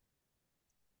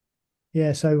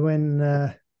 yeah, so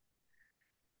when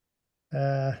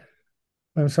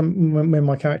when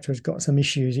my character has got some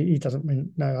issues, he doesn't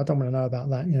mean, no, I don't want to know about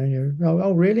that.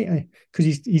 Oh really?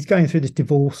 Because he's going through this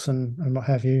divorce and what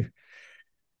have you.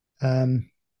 Um,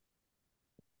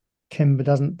 Kimber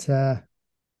doesn't.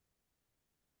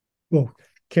 Well,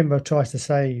 Kimber tries to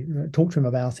say, talk to him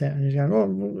about it, and he's going, "Oh,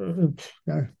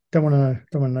 no, don't want to know,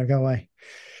 don't want to know, go away."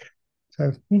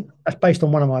 So that's based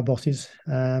on one of my bosses,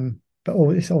 but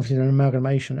it's obviously an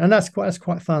amalgamation, and that's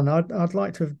quite fun. I'd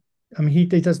like to. I mean, he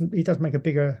does make a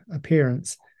bigger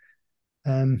appearance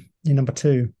in number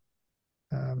two,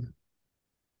 um,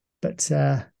 but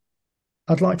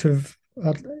I'd like to have.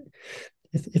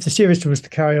 If the series was to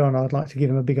carry on, I'd like to give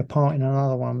him a bigger part in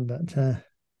another one, but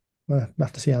we'll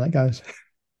have to see how that goes.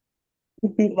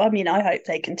 I mean, I hope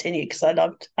they continue because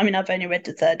I mean, I've only read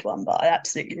the third one, but I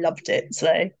absolutely loved it.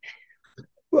 So,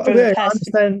 Well, from a yeah,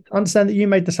 person, I understand that you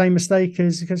made the same mistake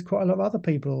as quite a lot of other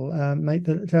people make.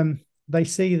 That they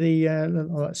see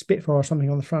the Spitfire or something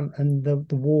on the front and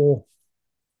the war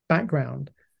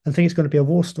background and think it's going to be a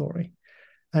war story.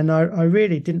 And I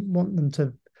really didn't want them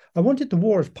to. I wanted the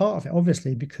war as part of it,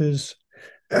 obviously, because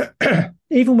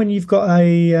even when you've got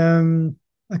a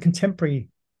contemporary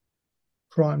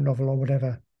crime novel or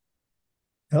whatever,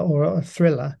 or a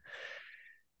thriller,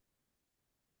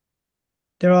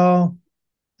 there are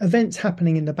events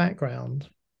happening in the background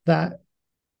that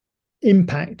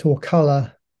impact or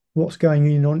color what's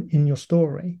going on in your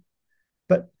story.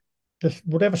 But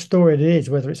whatever story it is,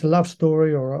 whether it's a love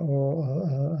story or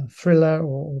a thriller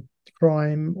or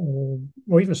crime or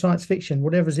even science fiction,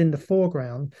 whatever's in the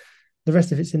foreground, the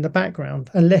rest of it's in the background,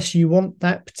 unless you want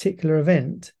that particular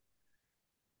event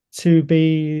to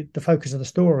be the focus of the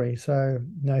story. So,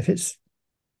 if it's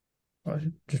I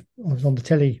was on the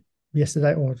telly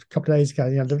yesterday or a couple of days ago,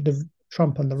 the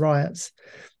Trump and the riots.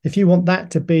 If you want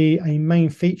that to be a main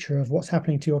feature of what's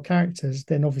happening to your characters,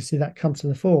 then obviously that comes to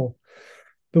the fore.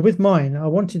 But with mine, I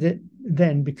wanted it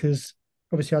then because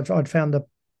obviously I'd found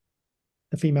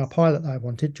the female pilot that I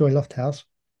wanted, Joy Lofthouse.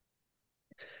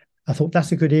 I thought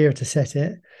that's a good era to set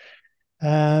it.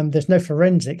 There's no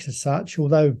forensics as such,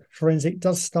 although forensic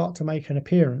does start to make an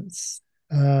appearance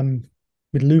with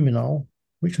Luminol,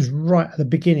 which was right at the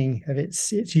beginning of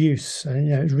its use,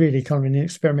 and it's really kind of an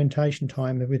experimentation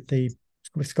time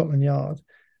with Scotland Yard.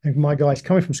 And my guys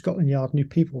coming from Scotland Yard knew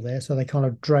people there, so they kind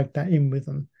of dragged that in with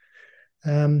them.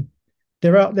 Um,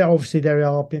 there are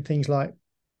things like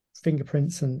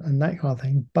fingerprints and that kind of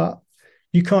thing, but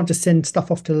you can't just send stuff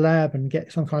off to the lab and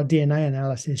get some kind of DNA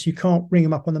analysis. You can't ring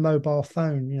them up on the mobile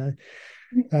phone.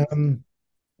 I mean,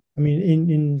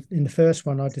 in the first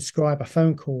one, I describe a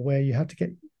phone call where you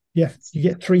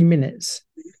get 3 minutes.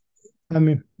 I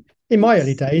mean, in my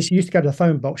early days, you used to go to the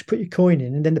phone box, put your coin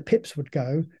in, and then the pips would go,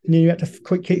 and then you had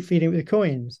to keep feeding it with the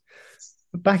coins.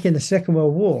 But back in the Second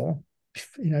World War,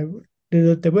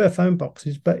 there were phone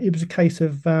boxes, but it was a case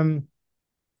of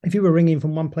if you were ringing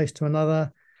from one place to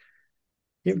another,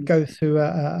 it would go through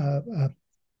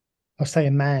I'll say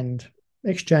a manned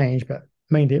exchange, but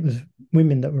mainly it was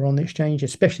women that were on the exchange,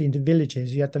 especially into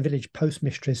villages. You had the village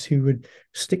postmistress who would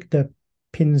stick the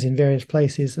pins in various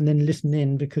places and then listen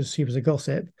in because she was a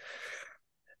gossip.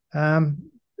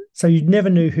 So you never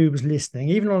knew who was listening.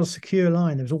 Even on a secure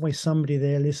line, there was always somebody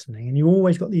there listening, and you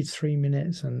always got these 3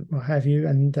 minutes and what have you.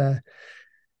 And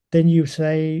then you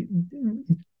say,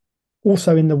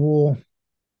 also in the war,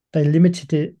 they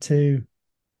limited it to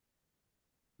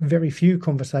very few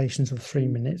conversations of 3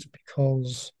 minutes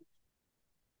because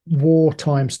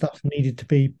wartime stuff needed to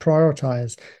be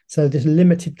prioritized. So there's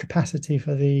limited capacity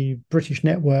for the British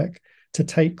network to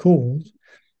take calls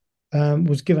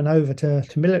was given over to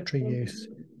military use.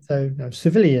 So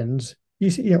civilians,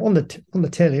 you see, on the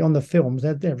telly, on the films,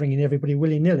 they're ringing everybody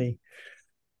willy nilly.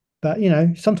 But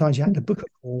sometimes you had to book a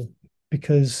call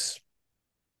because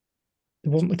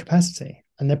there wasn't the capacity.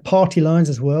 And there are party lines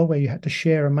as well, where you had to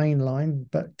share a main line,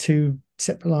 but two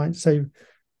separate lines. So,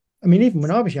 I mean, even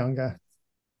when I was younger,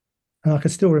 and I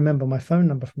can still remember my phone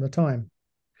number from the time.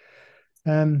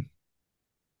 Um,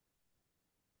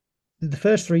 the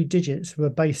first 3 digits were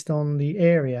based on the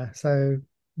area. So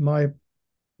I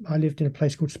lived in a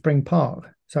place called Spring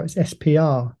Park, so it's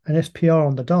SPR, and SPR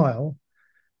on the dial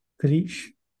because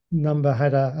each number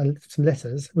had some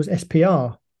letters was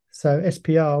SPR. So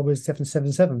SPR was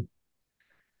 777.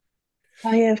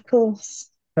 oh yeah, of course.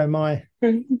 So my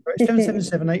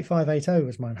 7778580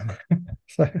 was my number.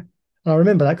 So I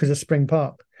remember that because of Spring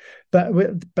Park. But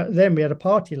then we had a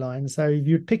party line, so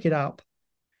you'd pick it up,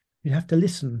 you'd have to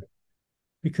listen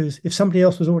because if somebody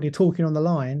else was already talking on the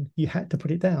line, you had to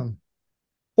put it down.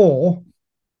 Or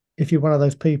if you're one of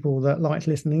those people that liked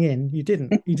listening in, you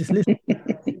didn't. You just listened.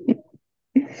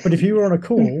 But if you were on a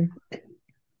call,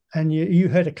 and you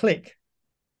heard a click,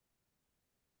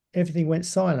 everything went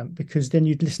silent, because then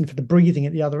you'd listen for the breathing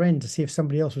at the other end to see if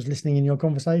somebody else was listening in your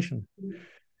conversation.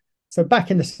 So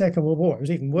back in the Second World War, it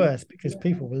was even worse, because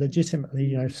people were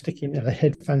legitimately, sticking their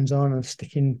headphones on and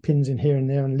sticking pins in here and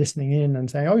there and listening in and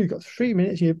saying, "Oh, you've got 3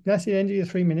 minutes. That's the end of your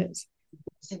 3 minutes."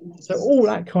 So all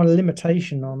that kind of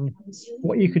limitation on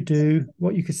what you could do,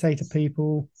 what you could say to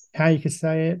people, how you could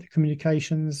say it, the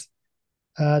communications.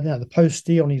 The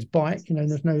postie on his bike,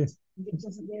 there's no,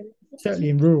 certainly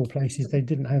in rural places, they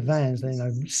didn't have vans,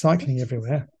 cycling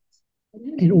everywhere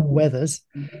in all weathers.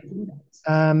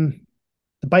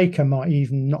 The baker might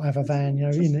even not have a van,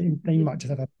 they might just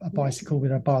have a bicycle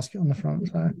with a basket on the front.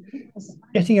 So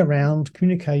getting around,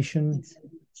 communication,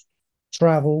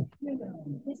 travel,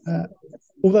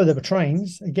 although there were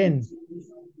trains, again,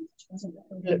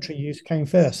 military use came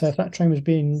first. So if that train was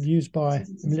being used by a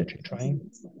military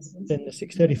train, then the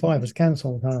 635 was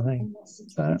cancelled, kind of thing.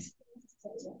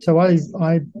 So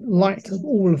I liked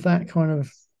all of that kind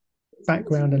of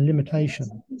background and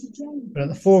limitation. But at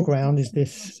the foreground is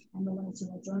this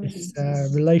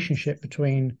relationship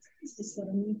between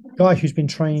a guy who's been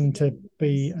trained to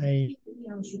be a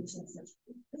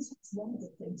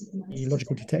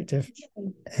logical detective,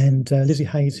 and Lizzie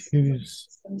Hayes, whose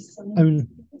own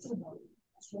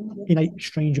innate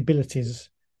strange abilities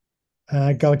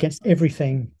go against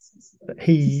everything that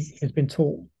he has been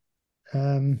taught.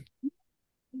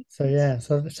 So yeah,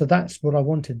 so that's what I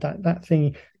wanted. That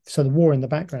thing. So the war in the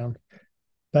background,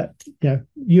 but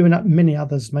you and many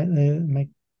others make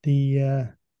the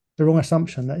wrong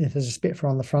assumption that if there's a Spitfire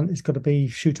on the front, it's got to be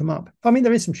shoot 'em up. I mean,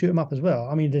 there is some shoot 'em up as well.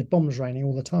 I mean, there's bombs raining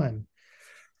all the time,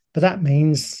 but that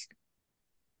means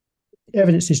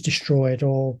evidence is destroyed,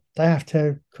 or they have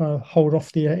to kind of hold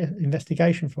off the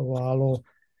investigation for a while, or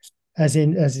as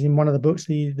in one of the books,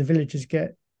 the villagers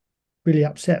get really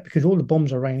upset because all the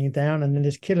bombs are raining down, and then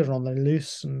there's killers on the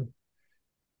loose, and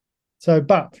so.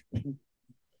 But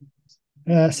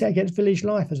set against village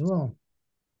life as well,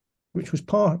 which was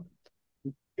part.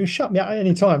 You shut me out at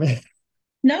any time.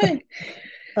 No.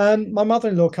 My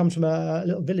mother-in-law comes from a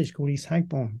little village called East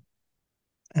Hagborn,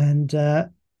 and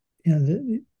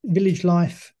the village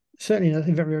life, certainly in a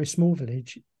very, very small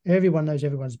village, everyone knows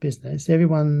everyone's business.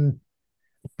 Everyone,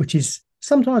 which is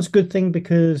sometimes a good thing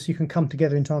because you can come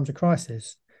together in times of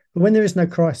crisis. But when there is no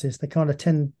crisis, they kind of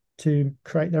tend to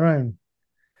create their own.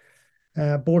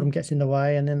 Boredom gets in the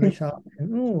way, and then they start,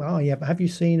 oh yeah, but have you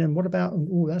seen, and what about,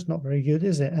 oh, that's not very good,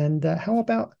 is it? And how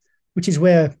about, which is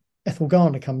where Ethel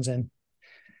Garner comes in.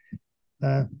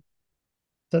 So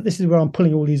this is where I'm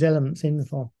pulling all these elements in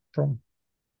from.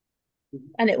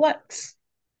 And it works.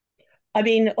 I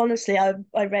mean, honestly, I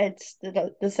read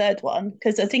the third one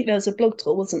because I think there was a blog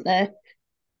tour, wasn't there?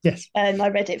 Yes. And I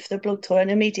read it for the blog tour and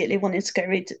immediately wanted to go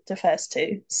read the first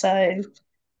two. So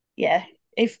yeah,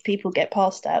 if people get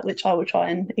past that, which I will try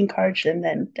and encourage them,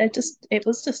 then it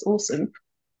was just awesome.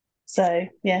 So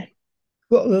yeah.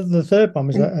 Well, the third one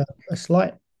was a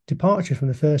slight departure from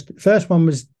the first. The first one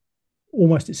was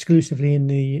almost exclusively in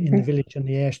the village and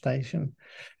the air station.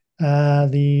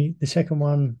 The second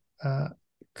one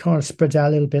kind of spreads out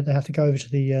a little bit. They have to go over to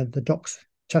the docks,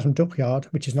 Chatham Dockyard,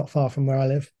 which is not far from where I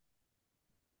live,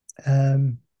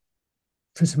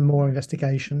 for some more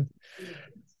investigation.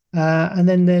 And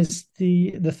then there's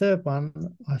the third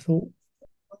one. I thought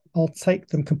I'll take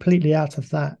them completely out of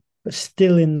that, but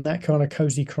still in that kind of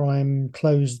cozy crime,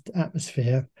 closed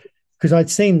atmosphere, because I'd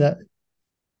seen that.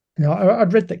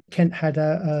 I'd read that Kent had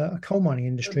a coal mining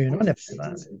industry, and I never knew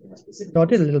that. So I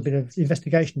did a little bit of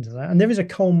investigation into that, and there is a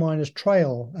coal miners'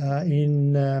 trail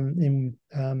in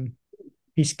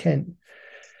East Kent,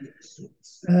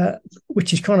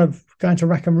 which is kind of going to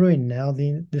rack and ruin now.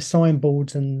 The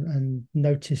signboards and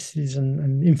notices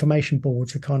and information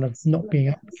boards are kind of not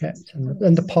being upkept,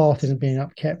 and the path isn't being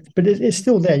upkept, but it's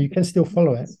still there. You can still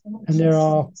follow it, and there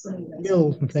are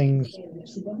mills and things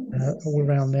all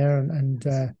around there,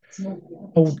 and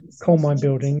old coal mine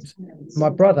buildings. My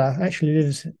brother actually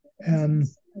lives on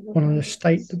an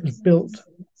estate that was built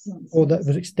or that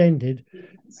was extended,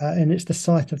 and it's the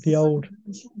site of the old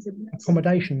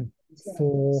accommodation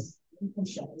for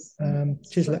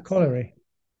Chislet Colliery.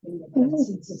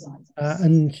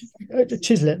 And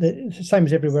Chislet, it's the same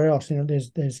as everywhere else.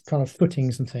 There's kind of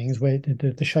footings and things where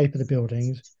the shape of the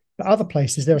buildings. But other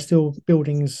places there are still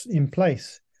buildings in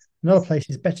place. Another place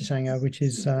is Bettishanger, which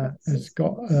is has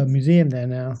got a museum there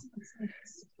now.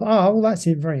 Oh, well, that's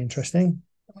very interesting.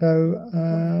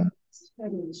 So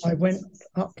I went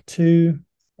up to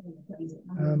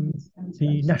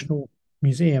the National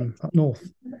Museum up north,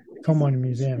 the Coal Mining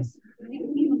Museum,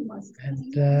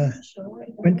 and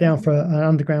went down for an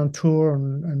underground tour,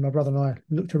 and my brother and I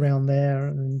looked around there.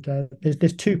 And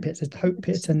there's two pits. There's the Hope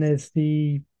Pit, and there's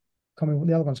the I can't remember what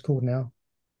the other one's called now.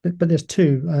 But there's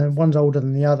two. One's older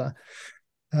than the other.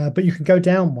 But you can go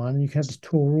down one, and you can have this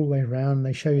tour all the way around. And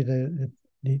they show you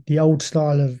the old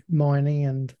style of mining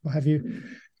and what have you.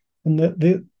 And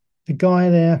the guy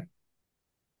there,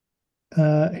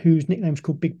 whose nickname is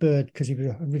called Big Bird because he was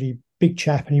a really big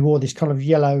chap and he wore this kind of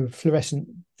yellow fluorescent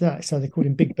so they called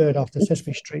him Big Bird after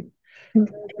Sesame Street.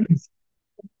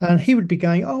 And he would be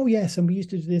going, oh yes, and we used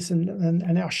to do this,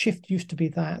 and our shift used to be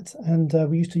that, and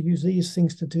we used to use these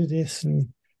things to do this,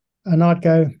 and I'd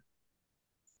go,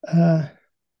 uh,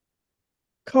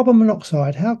 carbon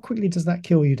monoxide, how quickly does that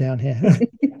kill you down here?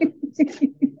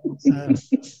 um,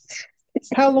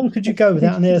 how long could you go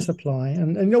without an air supply,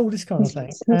 and all this kind of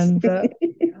thing. And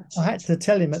I had to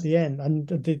tell him at the end, and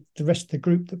the rest of the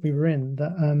group that we were in,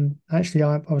 that actually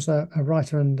I was a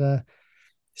writer and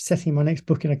setting my next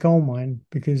book in a coal mine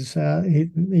because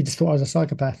he just thought I was a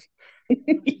psychopath.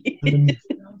 Um,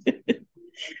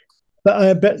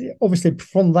 but obviously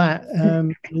from that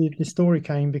the story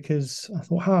came because I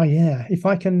thought, oh yeah, if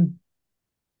I can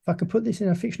put this in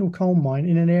a fictional coal mine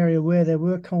in an area where there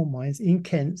were coal mines in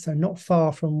Kent, so not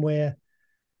far from where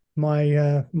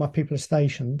my people are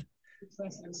stationed,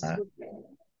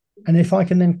 and if I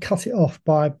can then cut it off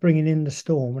by bringing in the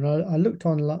storm. And I looked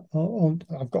on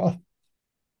I've got a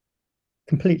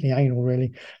completely anal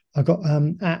really. I've got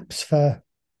apps for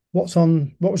what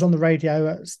was on the radio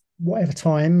at whatever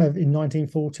time in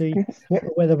 1940, what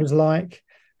the weather was like,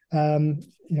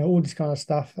 all this kind of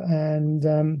stuff, and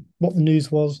what the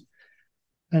news was.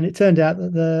 And it turned out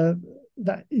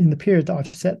that in the period that I've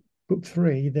set book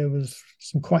 3, there was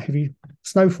some quite heavy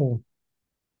snowfall.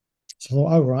 So I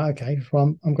thought, oh right, okay, so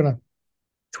I'm going to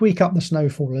tweak up the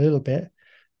snowfall a little bit,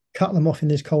 cut them off in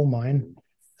this coal mine.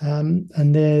 And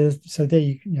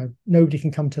nobody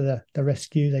can come to the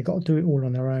rescue. They got to do it all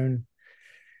on their own.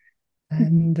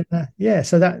 And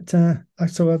so that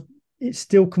it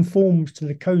still conforms to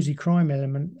the cozy crime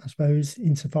element, I suppose,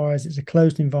 insofar as it's a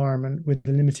closed environment with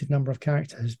a limited number of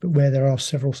characters, but where there are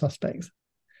several suspects.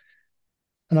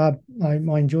 And I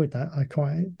enjoyed that. I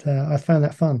found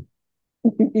that fun.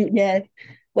 Yeah,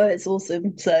 well, it's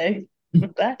awesome. So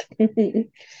I'm glad. If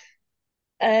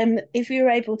you were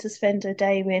able to spend a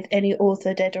day with any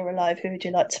author, dead or alive, who would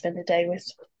you like to spend a day with?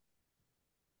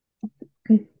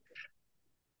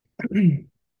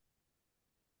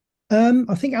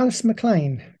 I think Alice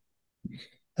MacLean.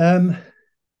 Um,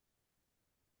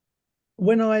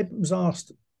 when I was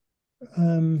asked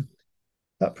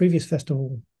that previous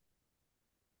festival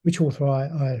which author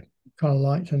I kind of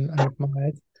liked and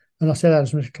admired, and I said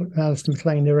Alice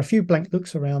MacLean, there were a few blank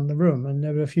looks around the room, and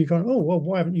there were a few going, oh well,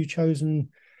 why haven't you chosen,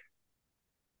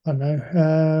 I don't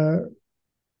know,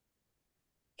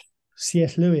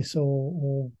 C.S. Lewis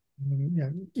or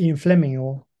Ian Fleming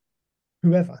or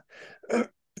whoever.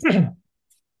 And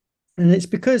it's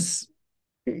because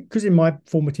in my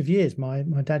formative years, my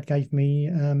dad gave me,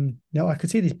 I could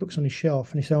see these books on his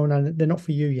shelf, and he said, "Oh no, they're not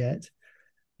for you yet."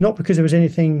 Not because there was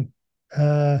anything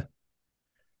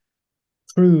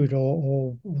crude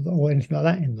or anything like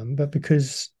that in them, but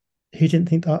because he didn't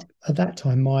think that at that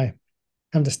time my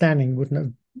understanding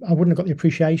I wouldn't have got the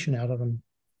appreciation out of them.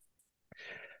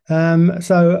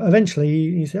 So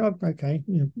eventually he said, "Oh, okay,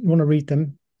 you want to read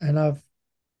them?" And I've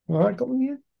all right, got them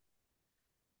here.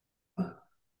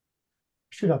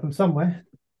 Should have them somewhere.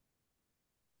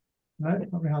 No,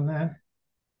 not behind there.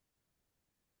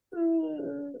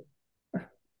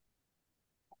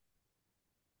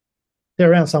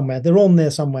 They're around somewhere. They're on there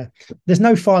somewhere. There's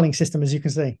no filing system, as you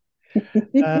can see.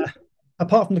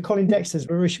 Apart from the Colin Dexters,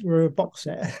 we're a box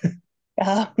set.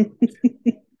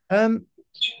 um,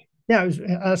 yeah, it was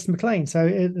Alice MacLean. So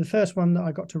the first one that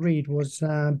I got to read was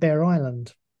Bear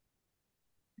Island,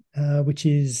 which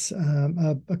is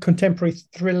a contemporary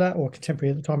thriller, or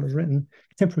contemporary at the time it was written,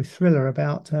 contemporary thriller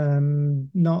about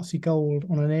Nazi gold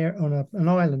on an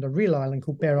island, a real island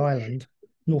called Bear Island,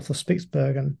 north of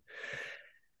Spitsbergen.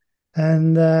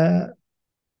 And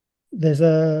there's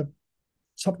a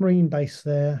submarine base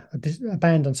there,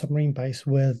 abandoned submarine base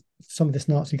where some of this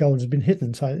Nazi gold has been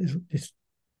hidden. So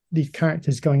these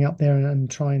characters going up there and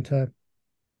trying to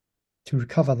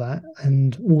recover that,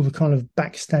 and all the kind of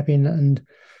backstabbing, and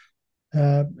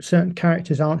certain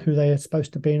characters aren't who they are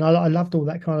supposed to be. And I loved all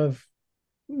that kind of.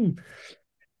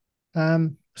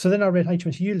 So then I read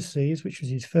HMS Ulysses, which was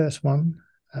his first one,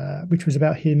 which was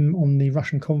about him on the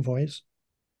Russian convoys,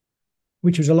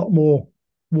 which was a lot more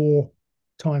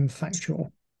wartime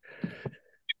factual.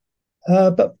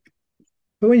 But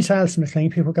when you say Alistair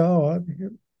MacLean, people go, "Oh,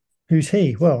 who's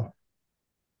he?" Well,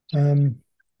 Um,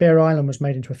 Bear Island was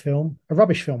made into a film, a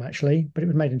rubbish film actually, but it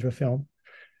was made into a film.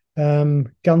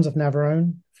 Guns of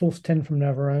Navarone, Force 10 from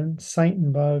Navarone, Saint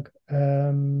and Bug,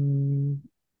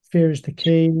 Fear is the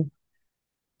Key.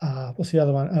 What's the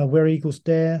other one? Where Eagles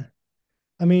Dare.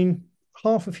 I mean,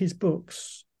 half of his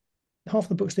books, half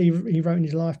the books that he wrote in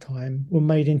his lifetime were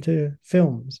made into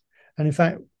films. And in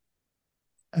fact,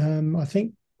 I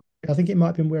think it might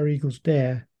have been Where Eagles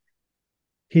Dare.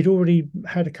 He'd already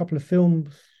had a couple of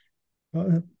films,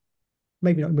 uh,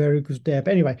 maybe not Where Eagles Dare,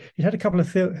 but anyway, he'd had a couple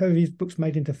of his books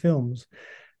made into films,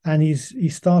 and he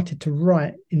started to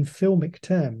write in filmic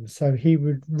terms. So he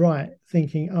would write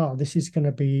thinking, "Oh, this is going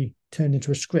to be turned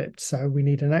into a script. So we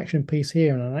need an action piece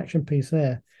here and an action piece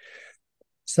there."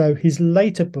 So his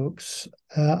later books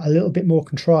are a little bit more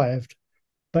contrived,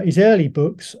 but his early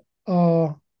books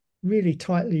are really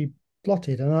tightly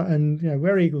plotted. And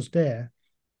Where Eagles Dare,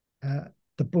 uh,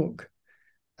 the book.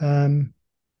 Um,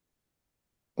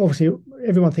 Obviously,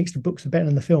 everyone thinks the books are better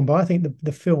than the film, but I think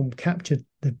the film captured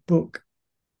the book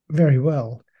very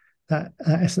well. That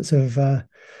essence of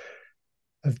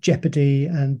jeopardy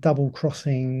and double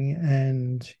crossing,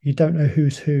 and you don't know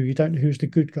who's who. You don't know who's the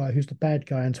good guy, who's the bad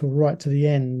guy until right to the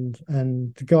end.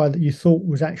 And the guy that you thought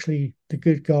was actually the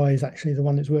good guy is actually the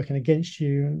one that's working against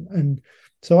you. And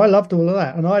so I loved all of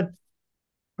that. And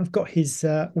I've got his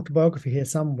autobiography here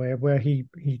somewhere where he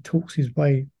talks his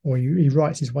way, or he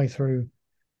writes his way through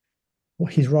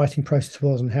what his writing process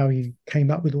was and how he came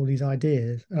up with all these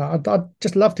ideas. I'd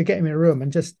just love to get him in a room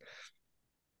and just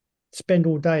spend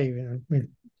all day, I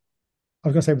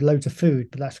was going to say with loads of food,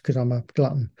 but that's because I'm a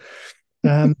glutton.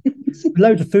 Um,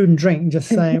 Loads of food and drink, and just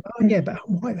saying, "Oh yeah, but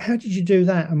why, how did you do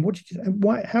that? And what did you? And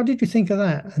why? How did you think of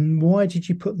that? And why did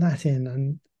you put that in?"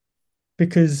 And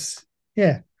because,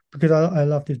 yeah, because I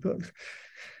loved his books.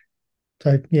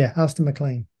 So yeah, Alistair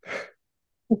MacLean,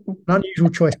 an unusual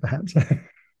choice perhaps.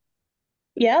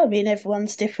 Yeah, I mean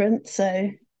everyone's different,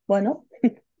 so why not?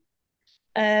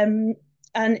 Um,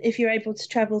 and if you're able to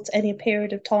travel to any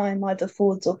period of time, either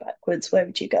forwards or backwards, where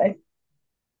would you go?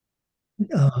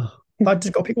 Oh, I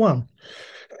just got to pick one.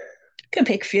 Can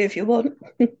pick a few if you want.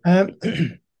 Um,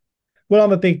 well,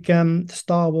 I'm a big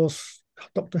Star Wars,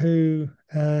 Doctor Who,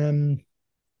 and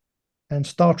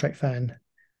Star Trek fan.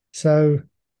 So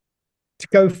to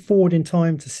go forward in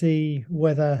time to see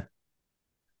whether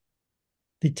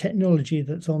the technology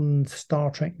that's on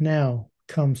Star Trek now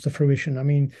comes to fruition. I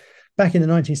mean, back in the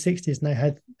 1960s, they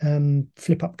had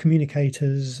flip up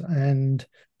communicators and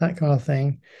that kind of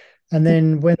thing. And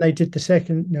then when they did the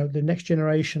second, the next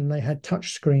generation, they had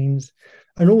touch screens,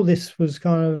 and all this was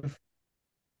kind of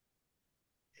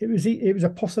it was a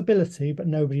possibility, but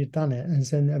nobody had done it. And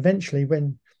then eventually,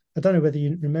 when I don't know whether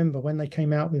you remember when they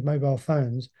came out with mobile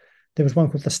phones, there was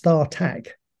one called the StarTAC,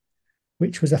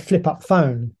 which was a flip up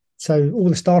phone. So all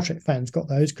the Star Trek fans got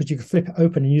those because you could flip it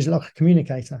open and use it like a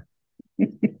communicator.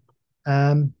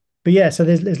 Um, but yeah, so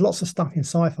there's lots of stuff in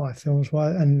sci-fi films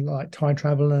and like time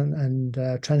travel and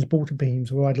transporter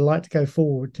beams where I'd like to go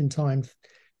forward in time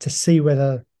to see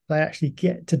whether they actually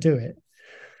get to do it.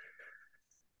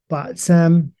 But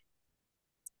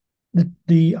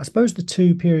the I suppose the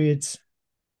two periods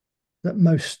that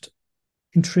most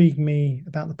intrigue me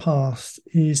about the past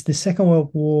is the Second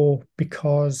World War,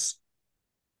 because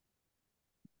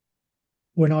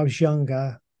when I was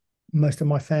younger, most of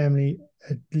my family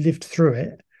had lived through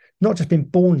it, not just been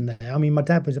born there. I mean, my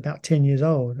dad was about 10 years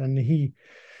old, and he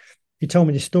told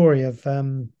me the story of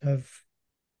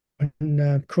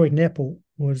when Croydon Airport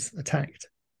was attacked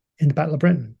in the Battle of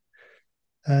Britain.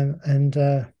 And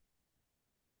I'm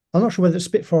not sure whether it's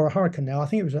Spitfire or a Hurricane now. I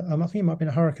think I think it might have been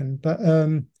a Hurricane, but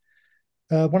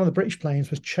one of the British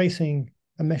planes was chasing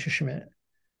a Messerschmitt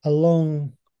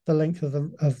along the length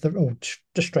or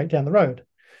just straight down the road.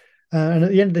 And at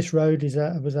the end of this road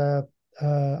was a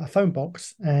phone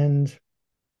box and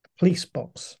a police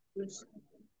box,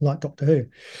 like Doctor Who.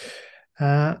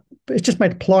 But it's just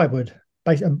made of plywood,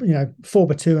 basically,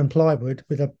 4x2 and plywood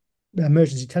with a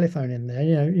emergency telephone in there.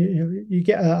 You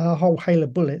get a whole hail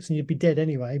of bullets and you'd be dead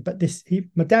anyway. But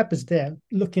my dad was there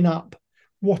looking up,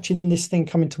 watching this thing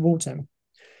coming towards him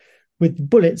with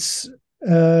bullets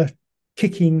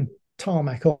kicking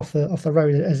tarmac off the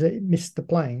road as it missed the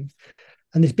plane.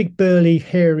 And this big burly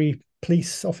hairy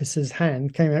police officer's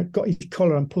hand came out, got his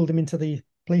collar and pulled him into the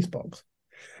police box.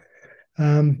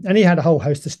 And he had a whole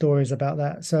host of stories about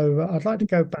that. So I'd like to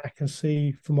go back and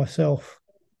see for myself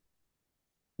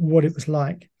what it was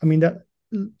like. I mean, that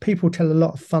people tell a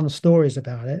lot of fun stories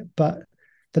about it, but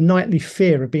the nightly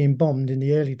fear of being bombed in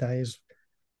the early days.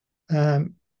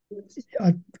 Um,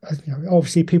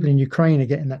 obviously, people in Ukraine are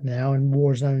getting that now in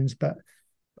war zones, but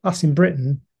us in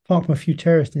Britain, apart from a few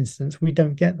terrorist incidents, we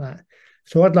don't get that.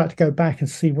 So I'd like to go back and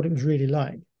see what it was really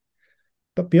like.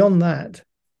 But beyond that,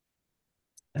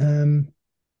 um,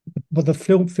 but the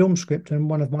film script and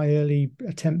one of my early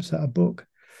attempts at a book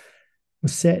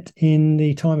was set in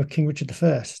the time of King Richard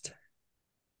I.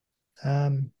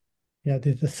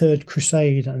 The Third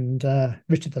Crusade and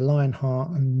Richard the Lionheart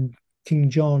and King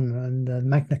John and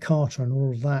Magna Carta and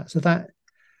all of that. So that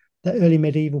early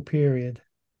medieval period.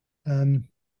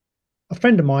 A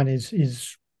friend of mine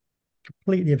is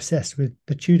completely obsessed with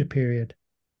the Tudor period,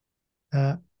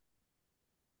 uh,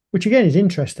 which again is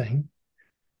interesting.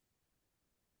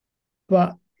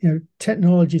 But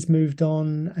technology's moved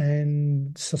on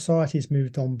and society's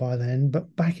moved on by then.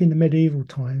 But back in the medieval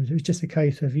times, it was just a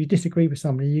case of you disagree with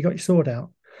somebody, you got your sword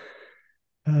out.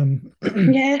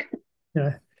 Yeah.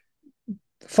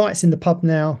 Fights in the pub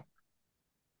now,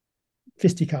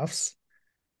 fisticuffs.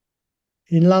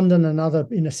 In London and other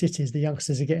inner cities, the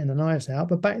youngsters are getting the knives out.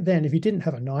 But back then, if you didn't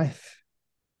have a knife,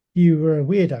 you were a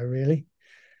weirdo, really.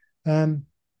 And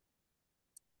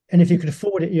if you could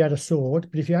afford it, you had a sword.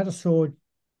 But if you had a sword,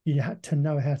 you had to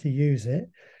know how to use it.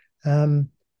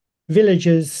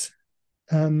 Villagers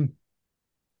tended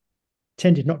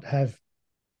not to have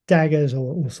daggers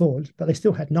or swords, but they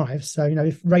still had knives. So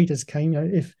if raiders came,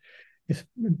 if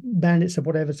bandits of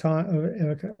whatever time,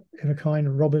 ever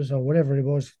kind, robbers or whatever it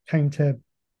was, came to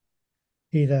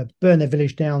either burn their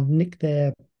village down, nick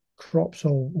their crops,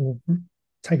 or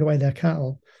take away their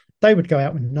cattle, they would go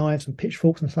out with knives and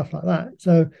pitchforks and stuff like that.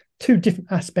 So two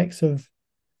different aspects of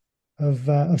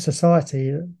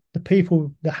society. The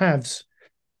people, the haves,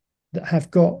 that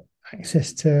have got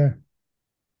access to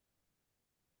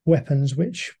weapons,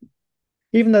 which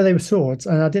even though they were swords,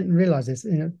 and I didn't realize this,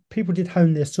 people did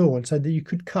hone their swords so that you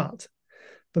could cut,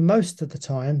 but most of the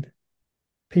time,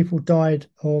 people died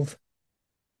of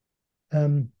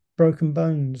broken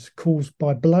bones caused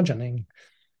by bludgeoning.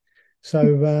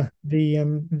 So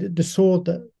the sword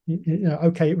that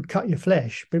okay, it would cut your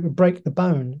flesh, but it would break the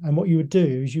bone. And what you would do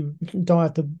is you wouldn't die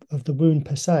of the wound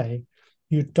per se.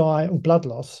 You'd die of blood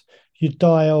loss. You'd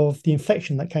die of the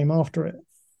infection that came after it.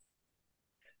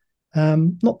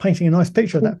 Not painting a nice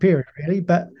picture of that period, really,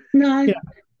 but No. you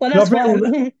Well, know, that's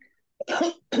why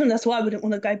that's why I wouldn't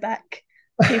want to go back.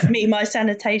 Give me my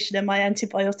sanitation and my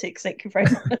antibiotics. Thank you very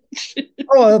much.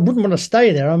 oh, I wouldn't want to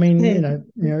stay there. I mean,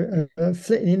 Yeah.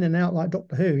 flitting in and out like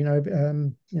Doctor Who.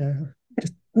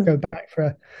 Just go back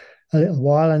for a little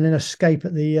while and then escape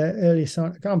at the earliest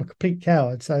sign. I'm a complete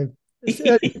coward, so it's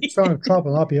the earliest sign of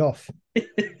trouble, I'll be off.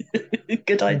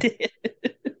 Good Yeah. idea.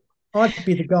 I'd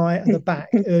be the guy at the back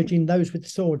urging those with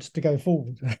swords to go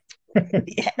forward.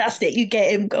 Yeah, that's it. You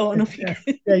get him. Go on off you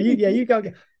Yeah, go. you go.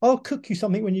 I'll cook you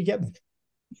something when you get.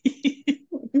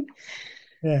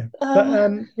 Yeah, but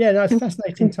um, yeah, no, it's a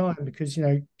fascinating time because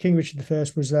King Richard I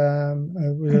was a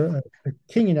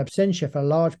king in absentia for a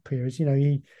large period.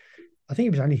 I think he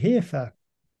was only here for.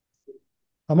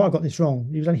 I might have got this wrong.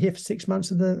 He was only here for 6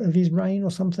 months of his reign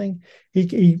or something. He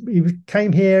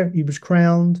came here. He was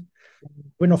crowned.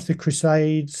 Went off the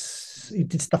Crusades. He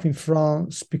did stuff in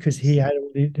France because he had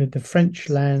all the French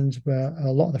lands were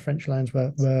a lot of the French lands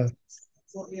were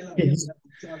his.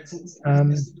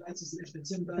 And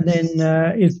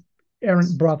then his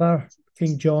errant brother,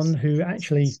 King John, who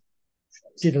actually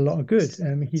did a lot of good.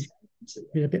 He's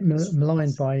been a bit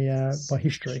maligned by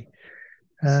history.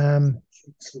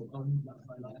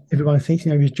 Everyone thinks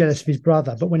he was jealous of his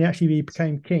brother, but when he actually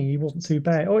became king, he wasn't too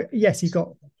bad. Oh, yes, he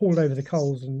got hauled over the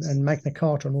coals and Magna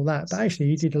Carta and all that, but actually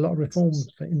he did a lot of reforms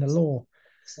in the law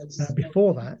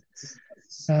before that,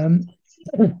 and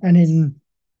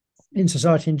in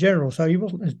society in general. So he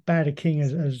wasn't as bad a king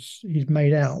as he's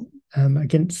made out,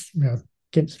 against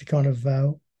the kind of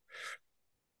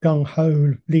gung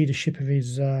ho leadership of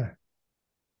his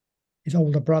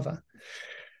older brother.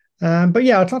 But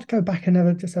yeah, I'd like to go back and have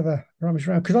a rummage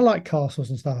around because I like castles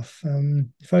and stuff.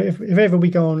 If ever we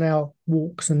go on our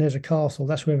walks and there's a castle,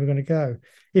 that's where we're going to go.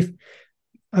 If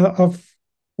I've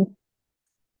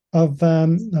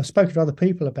spoken to other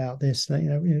people about this,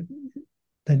 they're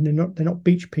not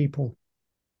beach people.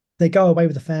 They go away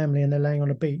with the family and they're laying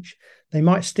on a beach. They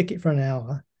might stick it for an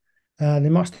hour. They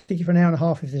might stick it for an hour and a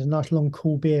half if there's a nice long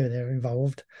cool beer there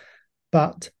involved.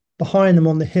 But behind them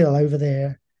on the hill over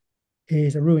there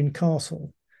is a ruined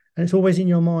castle, and it's always in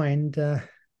your mind. Who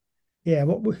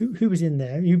was in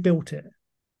there? Who built it?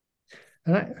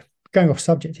 And going off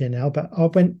subject here now, but I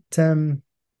went.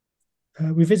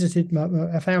 We visited.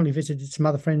 Our family visited some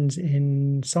other friends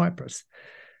in Cyprus,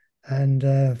 and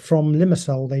from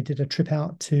Limassol they did a trip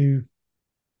out to.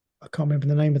 I can't remember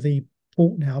the name of the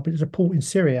port now, but it's a port in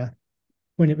Syria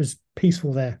when it was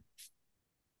peaceful there.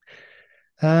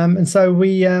 And so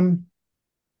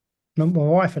my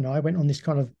wife and I went on this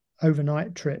kind of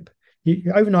overnight trip.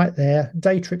 You overnight there,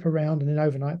 day trip around, and then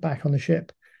overnight back on the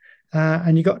ship.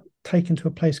 And you got taken to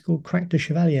a place called Crac de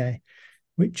Chevalier,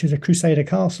 which is a Crusader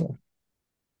castle.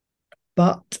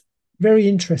 But very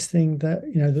interesting that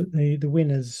the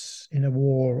winners in a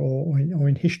war or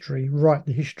in history write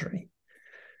the history.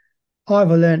 I've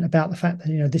learned about the fact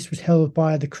that this was held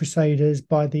by the Crusaders,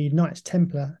 by the Knights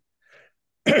Templar,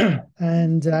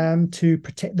 and to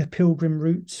protect the pilgrim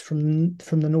routes from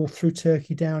the north through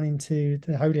Turkey down into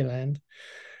the Holy Land.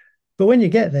 But when you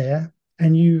get there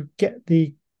and you get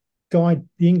the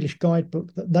English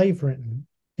guidebook that they've written,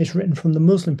 it's written from the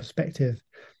Muslim perspective.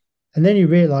 And then you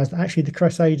realize that actually the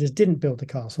Crusaders didn't build the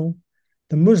castle.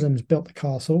 The Muslims built the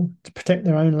castle to protect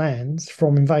their own lands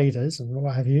from invaders and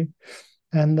what have you.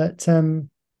 And that the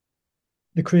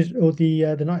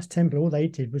Knights Templar, all they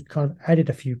did was kind of added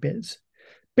a few bits,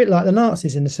 a bit like the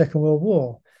Nazis in the Second World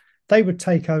War. They would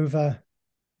take over.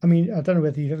 I mean, I don't know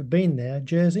whether you've ever been there,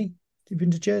 Jersey. Have you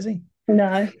been to Jersey?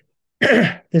 No.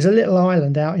 There's a little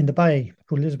island out in the bay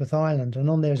called Elizabeth Island, and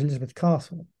on there is Elizabeth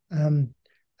Castle.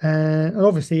 And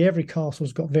obviously, every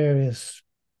castle's got various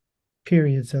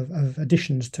periods of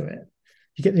additions to it.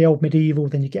 You get the old medieval,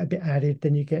 then you get a bit added,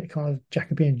 then you get kind of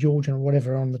Jacobean Georgian or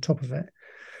whatever on the top of it.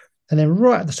 And then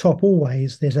right at the top,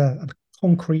 always there's a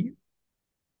concrete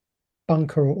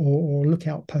bunker or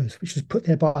lookout post, which was put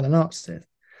there by the Nazis.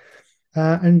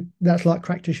 And that's like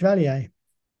Crac de Chevalier.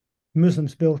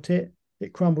 Muslims built it.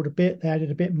 It crumbled a bit. They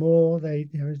added a bit more.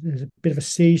 There's a bit of a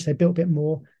siege. They built a bit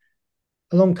more.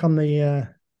 Along come the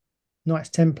Knights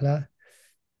Templar,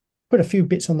 put a few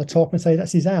bits on the top and say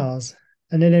that's ours,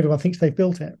 and then everyone thinks they've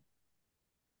built it.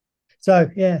 So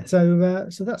yeah, so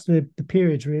that's the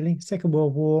periods really. Second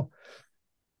World War,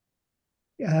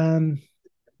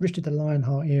 Richard the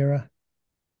Lionheart era,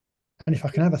 and if I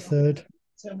can have a third,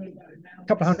 a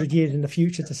couple of hundred years in the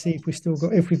future to see if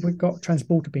we've got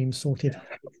transporter beams sorted.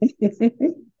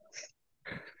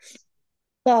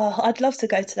 Oh, I'd love to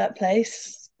go to that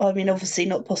place. I mean, obviously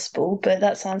not possible, but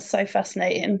that sounds so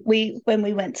fascinating. When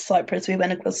we went to Cyprus, we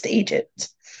went across to Egypt,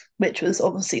 which was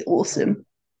obviously awesome.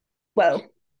 Well,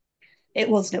 it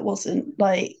wasn't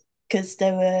like because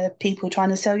there were people trying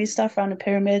to sell you stuff around the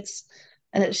pyramids,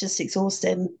 and it was just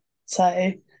exhausting.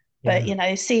 So, but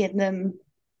Yeah. seeing them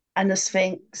and the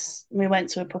Sphinx, we went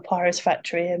to a papyrus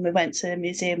factory and we went to a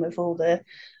museum with all the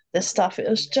stuff. It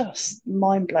was just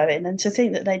mind blowing, and to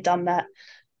think that they'd done that.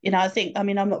 I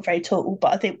mean, I'm not very tall,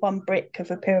 but I think one brick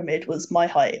of a pyramid was my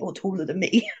height or taller than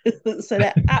me. So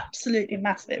they're absolutely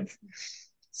massive.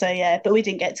 So yeah, but we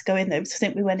didn't get to go in there because I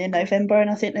think we went in November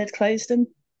and I think they'd closed them.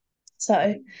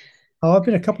 So Oh, I've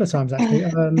been a couple of times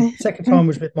actually. Second time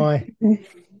was with my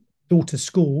daughter's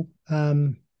school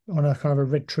on a kind of a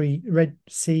Red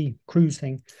Sea cruise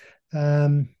thing.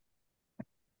 Um,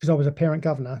 because I was a parent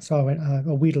governor, so I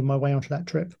wheedled my way onto that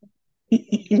trip.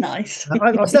 nice.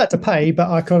 I still had to pay, but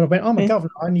I kind of went, I'm a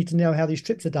governor. I need to know how these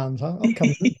trips are done. So I'll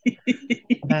come.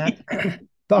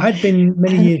 But I had been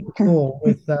many years before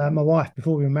with my wife.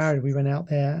 Before we were married, we went out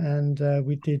there and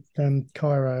we did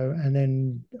Cairo, and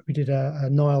then we did a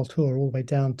Nile tour all the way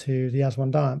down to the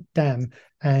Aswan Dam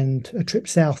and a trip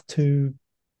south to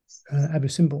Abu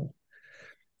Simbel.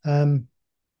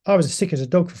 I was as sick as a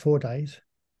dog for 4 days.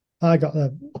 I got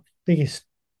the biggest.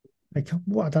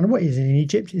 What I don't know what is in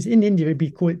Egypt. It's in India. It'd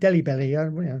be called Delhi belly.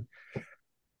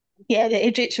 Yeah, the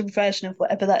Egyptian version of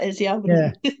whatever that is. Yeah,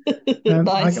 Yeah. I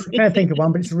nice. can't think of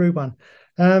one, but it's a rude one.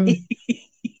 Um,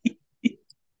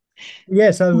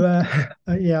 yeah, so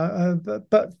yeah,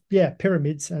 but yeah,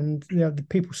 pyramids and the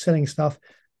people selling stuff,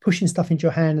 pushing stuff into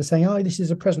your hand and saying, "Oh, this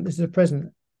is a present. This is a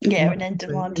present." In Yeah, my and then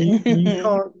country, demanding. you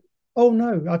can't. Oh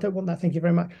no, I don't want that. Thank you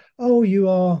very much. Oh, you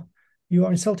are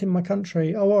insulting my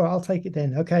country. Oh, all right, I'll take it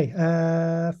then. Okay,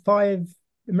 $5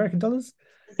 American. No,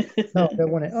 I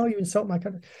don't want it. Oh, you insult my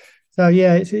country. So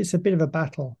yeah, it's a bit of a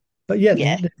battle. But yeah,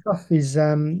 Yeah.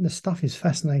 the stuff is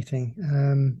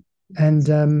fascinating.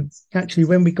 And actually,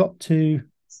 when we got to,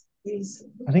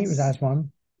 I think it was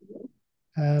Aswan,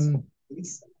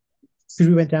 because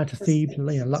we went down to Thebes,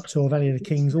 Luxor, Valley of the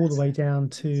Kings, all the way down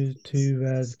to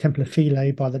the Temple of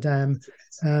Philae by the dam,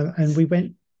 and we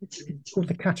went. It's called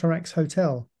the Cataracts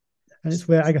Hotel, and it's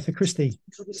where Agatha Christie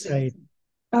stayed.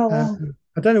 Oh wow.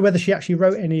 I don't know whether she actually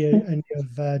wrote any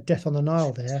of Death on the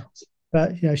Nile there,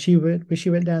 but when she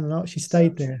went down the Nile, she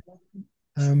stayed there.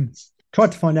 Um,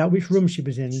 Tried to find out which room she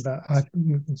was in, but I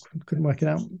couldn't work it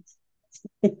out.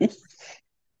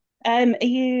 Are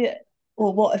you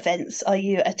or what events are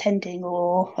you attending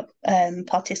or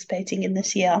participating in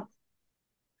this year?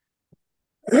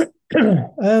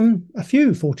 A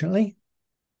few, fortunately.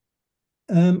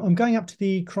 I'm going up to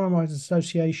the Crime Writers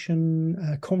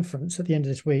Association conference at the end of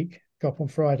this week. Go up on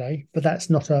Friday, but that's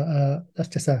not that's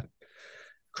just a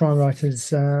crime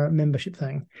writers membership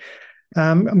thing.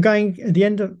 I'm going at the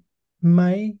end of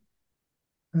May.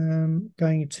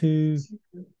 Going to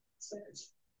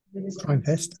Crime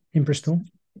Fest in Bristol.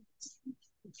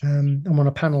 I'm on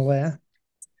a panel there.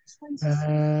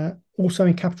 Also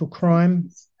in Capital Crime.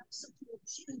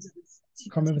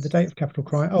 Can't remember the date of Capital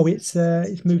Crime. Oh, it's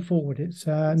moved forward. It's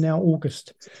now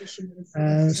August.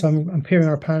 So I'm appearing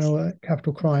on a panel at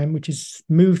Capital Crime, which is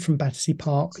moved from Battersea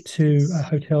Park to a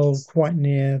hotel quite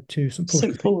near to St Paul's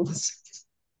St Cathedral. Paul's.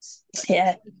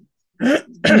 Yeah. So that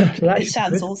It should be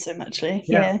sounds good. awesome, actually.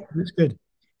 Yeah, Yeah. it's good.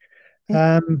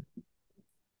 Um,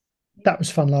 that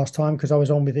was fun last time because I was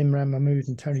on with Imran Mahmood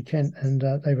and Tony Kent, and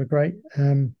they were great.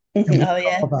 And Oh,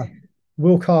 yeah.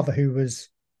 Will Carver, who was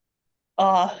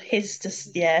Oh, his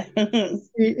just, yeah.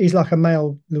 he's like a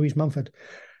male Louise Mumford.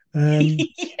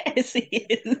 Yes, he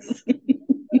is.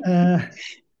 Uh,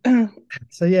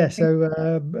 so yeah,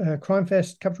 so Crime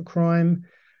Fest, Capital Crime.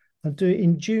 I'll do it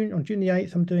in June. On June the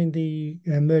 8th, I'm doing the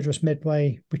Murderous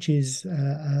Medway, which is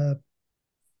a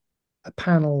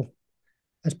panel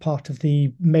as part of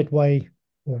the Medway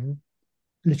or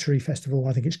Literary Festival,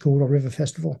 I think it's called, or River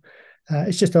Festival.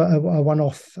 It's just a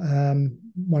one-off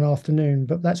one afternoon,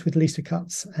 but that's with Lisa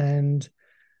Cutts and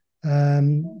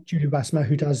Julie Wassmer,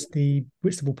 who does the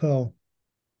Whitstable Pearl.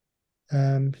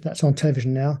 That's on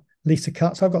television now. Lisa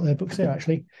Cutts, I've got their books there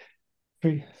actually.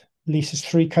 Lisa's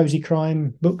three cozy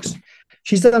crime books.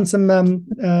 She's done some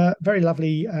very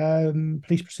lovely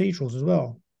police procedurals as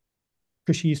well,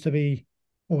 because she used to be,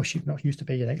 or she's not used to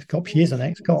be an ex-cop. She is an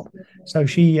ex-cop, so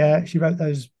she wrote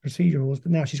those procedurals,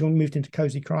 but now she's moved into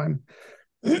cozy crime.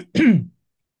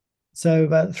 So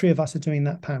the three of us are doing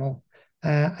that panel,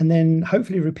 and then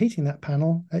hopefully repeating that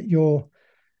panel at your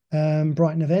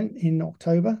Brighton event in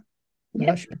October. So that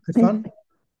Yep. should be good fun.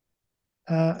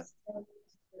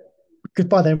 Because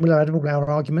by then we'll have had all our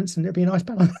arguments and it'll be a nice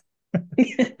panel.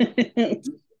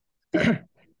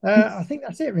 I think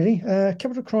that's it, really.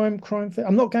 Capital Crime, Crime Fit.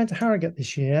 I'm not going to Harrogate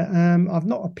this year. I've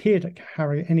not appeared at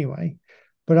Harrogate anyway,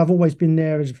 but I've always been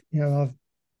there as I've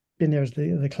been there as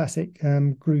the classic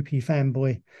groupie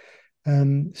fanboy,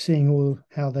 seeing all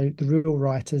how the real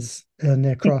writers earn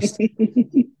their crust,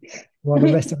 while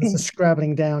the rest of us are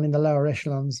scrabbling down in the lower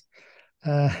echelons.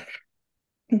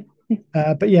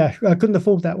 But yeah, I couldn't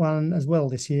afford that one as well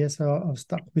this year, so I've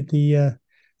stuck with the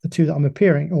two that I'm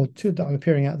appearing, or two that I'm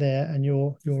appearing out there, and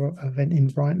your event in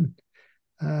Brighton.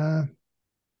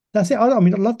 That's it. I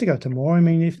mean, I'd love to go to more. I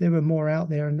mean, if there were more out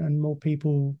there and more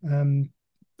people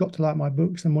got to like my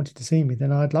books and wanted to see me,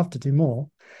 then I'd love to do more.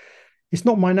 It's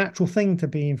not my natural thing to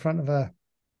be in front of a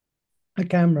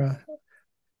camera.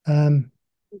 One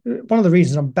of the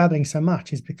reasons I'm babbling so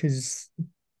much is because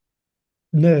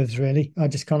nerves, really. I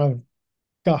just kind of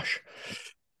gush.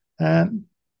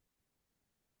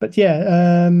 But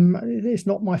yeah, it's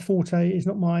not my forte. It's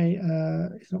not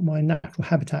my natural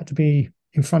habitat to be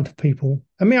in front of people.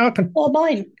 I mean, Or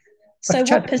mine. I can So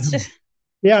chat what to them.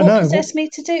 Yeah, I what know. possessed me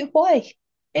to do it? Why?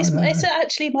 I It's know.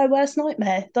 actually my worst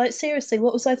nightmare. Like seriously,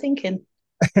 what was I thinking?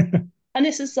 And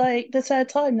this is like the third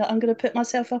time that I'm going to put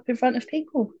myself up in front of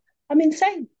people. I'm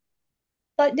insane.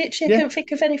 Like literally, I Yeah. couldn't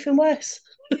think of anything worse.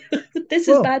 This is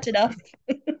Well, bad enough.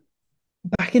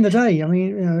 back in the day, I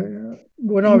mean,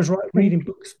 when I was reading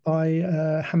books by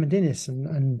Hammond Innes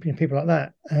and people like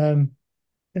that, and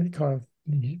kind of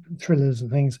thrillers and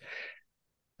things.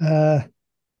 Uh,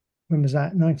 when was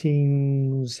that?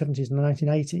 1970s and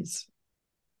 1980s.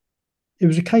 It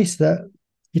was a case that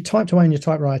you typed away in your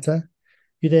typewriter,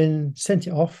 you then sent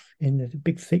it off in a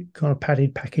big, thick, kind of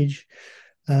padded package.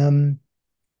 Then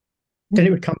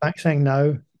it would come back saying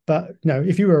no. But no,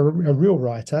 if you were a real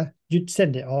writer, you'd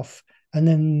send it off, and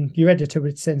then your editor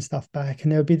would send stuff back,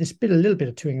 and there would be a little bit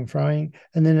of toing and froing,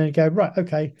 and then they'd go, right,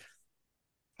 okay,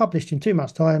 published in 2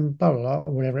 months' time, blah blah blah,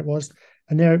 or whatever it was,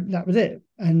 and there that was it.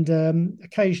 And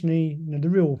occasionally, the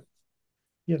real,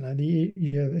 the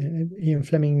Ian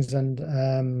Flemings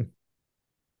and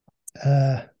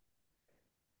uh,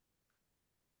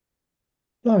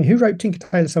 blimey, who wrote Tinker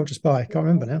Tailor Soldier Spy? Can't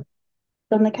remember now.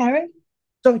 On the carrot?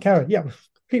 Johnny Carrot, yeah,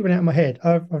 completely went out of my head.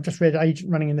 I've just read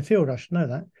Agent Running in the Field. I should know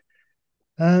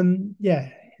that. Yeah,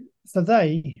 so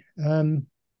they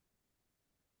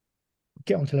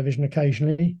get on television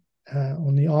occasionally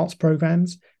on the arts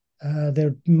programs.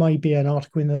 There may be an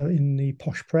article in the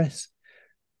posh press.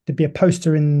 There'd be a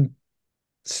poster in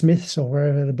Smiths or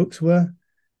wherever the books were,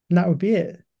 and that would be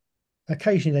it.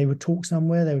 Occasionally, they would talk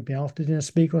somewhere. They would be after dinner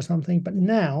speaker or something. But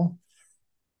now,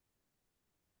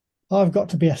 I've got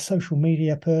to be a social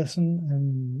media person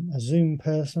and a Zoom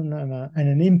person and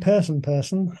an in-person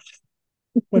person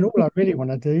when all I really want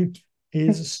to do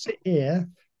is sit here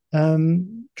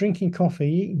drinking coffee,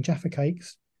 eating Jaffa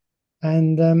cakes,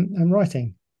 and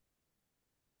writing.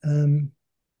 Um,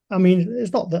 I mean,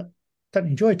 it's not that I don't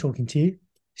enjoy talking to you.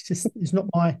 It's just it's not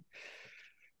my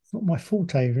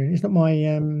forte. Really. It's not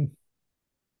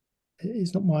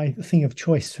my thing of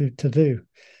choice to do.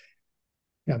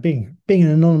 You know, being an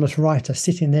anonymous writer,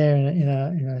 sitting there in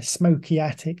a smoky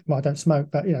attic. Well, I don't smoke,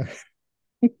 but you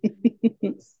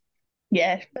know,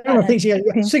 Yeah, I everyone know. thinks you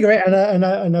got a cigarette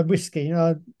and a whiskey. You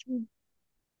know,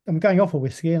 I'm going off a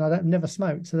whiskey and I don't never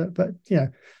smoke. So that, but you know,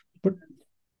 but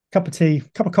cup of tea,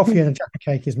 cup of coffee, and a jaffa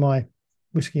cake is my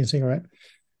whiskey and cigarette.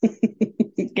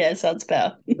 Yeah, sounds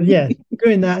better. But yeah,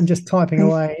 doing that and just typing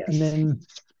away, and then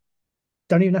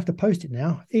don't even have to post it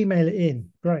now. Email it in,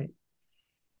 great.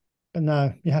 But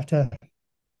no, you have to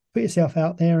put yourself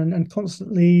out there and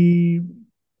constantly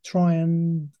try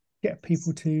and get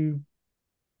people to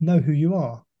know who you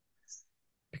are,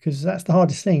 because that's the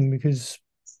hardest thing. Because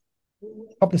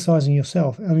publicizing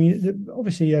yourself, I mean,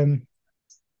 obviously, an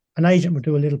agent would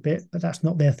do a little bit, but that's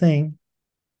not their thing.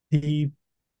 The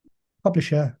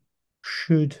publisher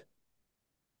should,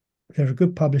 if they're a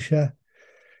good publisher,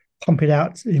 pump it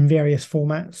out in various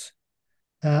formats.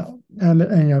 And,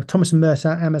 you know, Thomas and Mercer,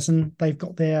 Amazon, they've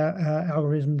got their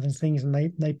algorithms and things,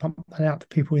 and they pump that out to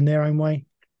people in their own way.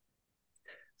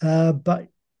 But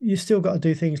you still got to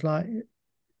do things like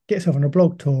get yourself on a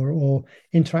blog tour or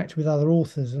interact with other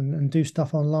authors and do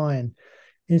stuff online.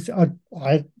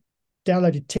 I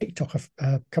downloaded TikTok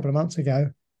a couple of months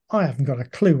ago. I haven't got a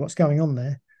clue what's going on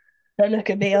there. Don't look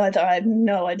at me either. I have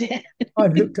no idea.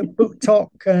 I've looked at Book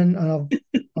Talk and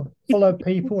I've followed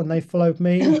people and they followed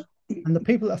me. And the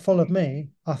people that followed me,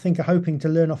 I think, are hoping to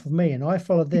learn off of me. And I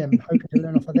followed them, hoping to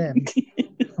learn off of them.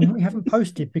 And we haven't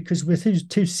posted because we're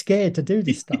too scared to do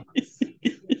this stuff.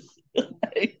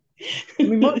 I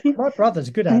mean, my brother's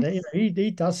good at it. You know,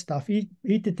 he does stuff. He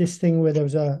did this thing where there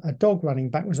was a dog running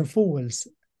backwards and forwards.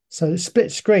 So it's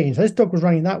split screen. So this dog was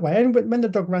running that way. And when the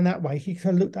dog ran that way, he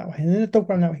kind of looked that way. And then the dog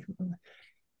ran that way.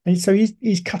 And so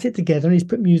he's cut it together and he's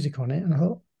put music on it. And I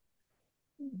thought,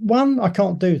 one, I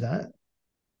can't do that.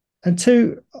 And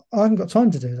two, I haven't got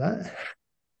time to do that.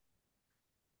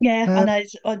 Yeah, I Uh, know.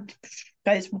 It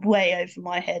goes way over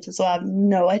my head as well. I have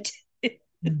no idea.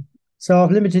 so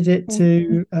I've limited it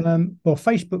to well,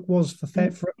 Facebook was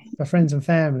for friends and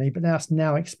family, but now it's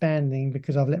now expanding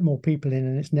because I've let more people in,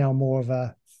 and it's now more of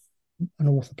an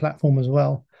author platform as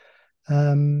well.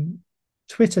 Um,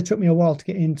 Twitter took me a while to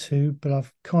get into, but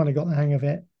I've kind of got the hang of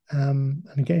it and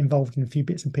get involved in a few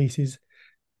bits and pieces.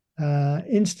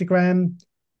 Instagram,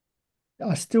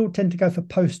 I still tend to go for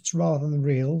posts rather than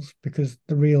reels because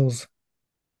the reels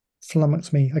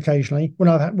flummox me occasionally. When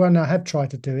I have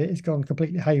tried to do it, it's gone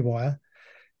completely haywire.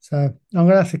 So I'm going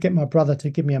to have to get my brother to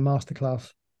give me a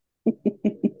masterclass.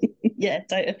 Yeah,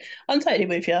 I'm totally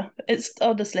with you. It's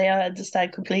honestly, I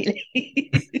understand completely.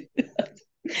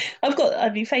 I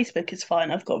mean, Facebook is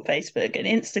fine. I've got Facebook and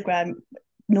Instagram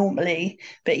normally,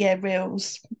 but yeah,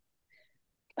 Reels.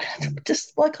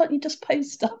 Just why can't you just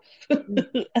post stuff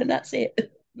and that's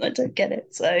it? I don't get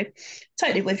it. So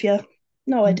totally with you.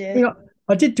 No I idea. mean,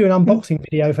 I did do an unboxing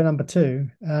video for number two,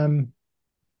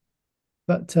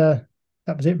 but that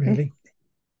was it really.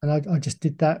 And I just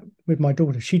did that with my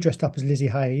daughter. She dressed up as Lizzie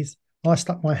Hayes. I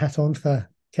stuck my hat on for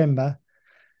Kemba,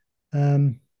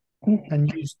 um,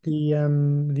 and used the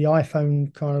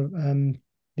iPhone kind of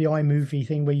the iMovie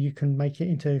thing where you can make it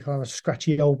into kind of a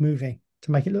scratchy old movie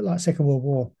to make it look like Second World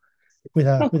War Oh, with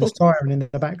a cool. siren in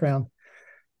the background.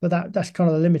 But that's kind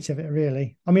of the limit of it,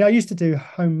 really. I mean, I used to do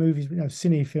home movies, you know,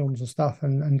 cine films and stuff,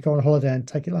 and go on holiday and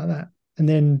take it like that. And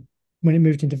then when it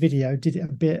moved into video, did it a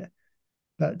bit.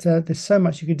 But there's so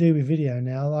much you can do with video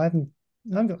now. I haven't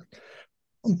got.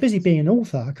 I'm busy being an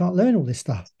author. I can't learn all this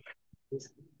stuff.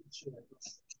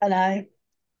 I know.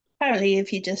 Apparently,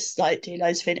 if you just like do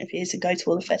loads of interviews and go to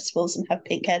all the festivals and have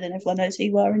pink hair, then everyone knows who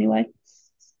you are anyway.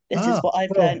 This is Ah, what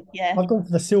I've well, learned. Yeah. I've gone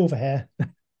for the silver hair.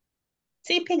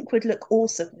 See, pink would look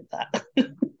awesome with that.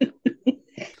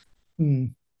 Hmm.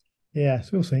 Yeah, so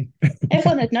we'll see.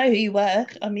 Everyone would know who you were.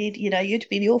 I mean, you'd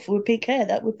be the author with pink hair.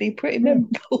 That would be pretty Yeah.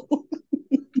 memorable.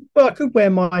 Well, I could wear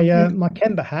my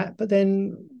Kemba hat, but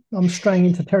then I'm straying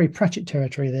into Terry Pratchett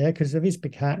territory there because of his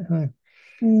big hat. Oh,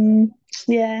 Mm,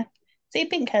 yeah. See,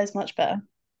 pink hair is much better.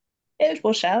 It would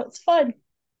wash out. It's fine.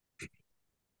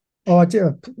 oh, I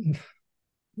do.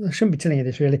 I shouldn't be telling you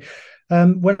this really.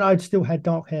 When I still had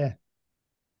dark hair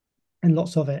and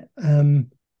lots of it,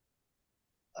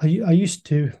 I used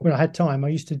to, when I had time, I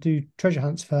used to do treasure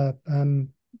hunts for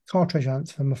car treasure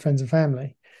hunts for my friends and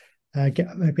family.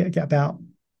 Get about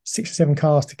 6 or 7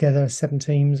 cars together, 7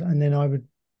 teams, and then I would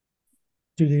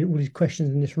do all these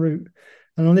questions in this route.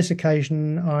 And on this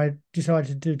occasion, I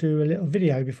decided to do a little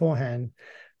video beforehand.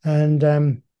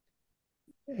 And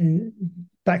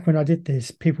back when I did this,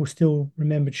 people still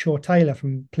remembered Shaw Taylor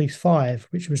from Police 5,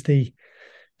 which was the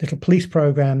little police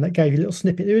program that gave you a little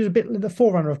snippet. It was a bit the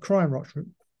forerunner of Crime Watch,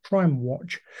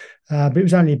 but it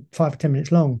was only 5 or 10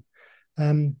 minutes long.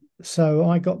 So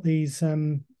I got these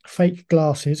fake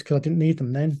glasses because I didn't need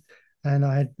them then, and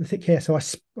I had the thick hair. So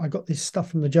I got this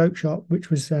stuff from the joke shop, which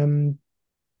was old.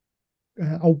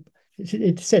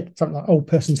 It said something like old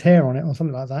person's hair on it or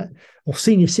something like that, or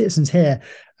senior citizen's hair.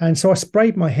 And so I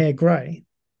sprayed my hair grey.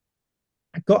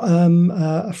 I got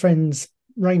a friend's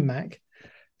rain Mac,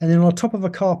 and then on top of a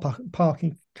car park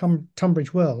in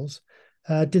Tunbridge Wells,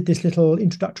 did this little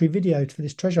introductory video for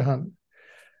this treasure hunt.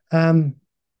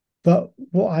 But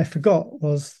what I forgot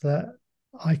was that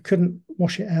I couldn't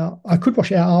wash it out. I could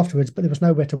wash it out afterwards, but there was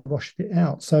nowhere to wash it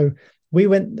out. So we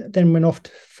went off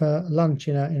for lunch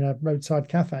in a roadside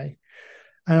cafe,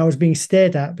 and I was being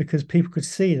stared at because people could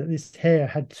see that this hair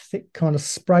had thick kind of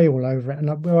spray all over it,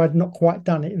 and where I'd not quite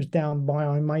done it, it was down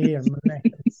behind my ear and my neck.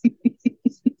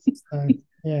 So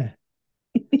yeah,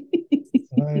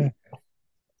 so,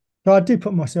 so I do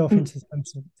put myself into some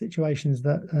situations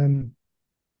that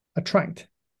attract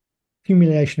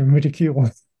humiliation and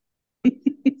ridicule.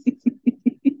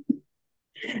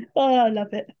 Oh, I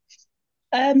love it.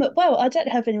 Well, I don't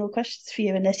have any more questions for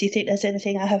you unless you think there's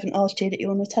anything I haven't asked you that you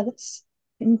want to tell us.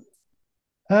 Mm.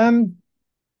 Um,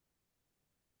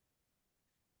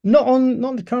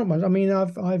 not the current ones. I mean,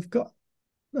 I've got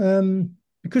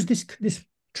because this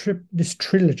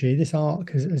trilogy, this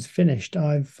arc has finished.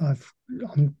 I'm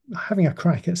having a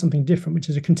crack at something different, which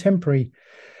is a contemporary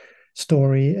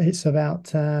story. It's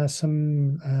about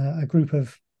a group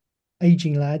of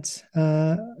aging lads,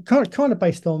 kind of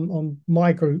based on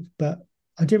my group, but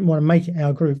I didn't want to make it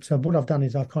our group. So what I've done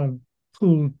is I've kind of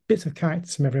pulled bits of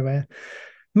characters from everywhere,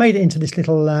 made it into this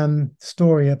little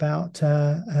story about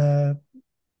one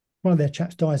of their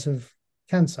chaps dies of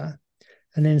cancer,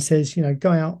 and then says,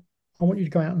 go out. I want you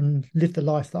to go out and live the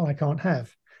life that I can't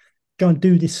have. Go and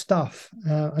do this stuff,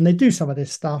 and they do some of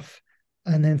this stuff,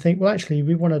 and then think, well, actually,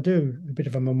 we want to do a bit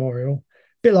of a memorial, a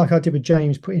bit like I did with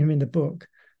James, putting him in the book.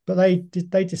 But they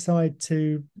decide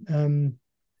to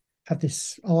have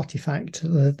this artifact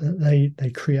that they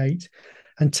create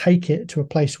and take it to a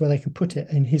place where they can put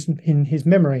it in his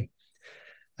memory.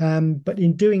 But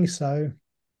in doing so,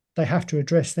 they have to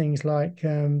address things like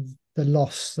the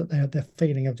loss that they're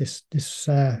feeling of this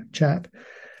chap,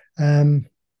 um,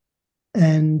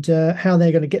 and how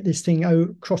they're going to get this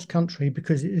thing cross country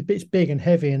because it's big and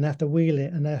heavy, and they have to wheel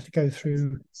it, and they have to go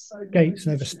through gates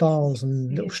and over stiles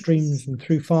and little streams and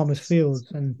through farmers' fields,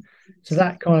 and so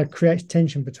that kind of creates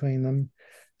tension between them.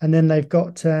 And then they've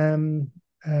got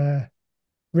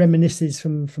reminiscences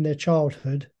from their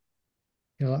childhood,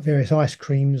 like various ice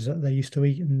creams that they used to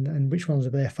eat, and which ones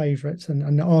are their favourites,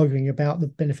 and arguing about the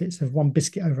benefits of one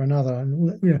biscuit over another, and all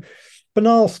that,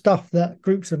 banal stuff that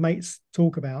groups of mates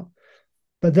talk about.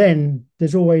 But then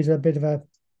there's always a bit of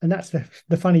and that's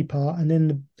the funny part. And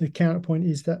then the counterpoint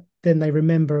is that then they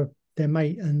remember their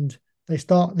mate, and they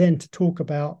start then to talk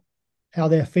about how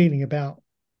they're feeling about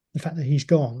the fact that he's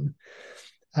gone.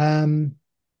 And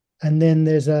then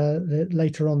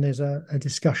later on there's a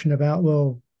discussion about,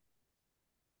 well,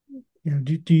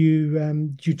 do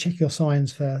you check your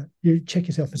signs you check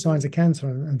yourself for signs of cancer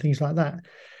and things like that.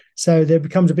 So there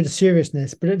becomes a bit of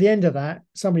seriousness, but at the end of that,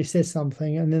 somebody says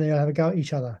something, and then they'll have a go at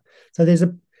each other. So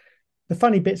the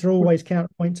funny bits are always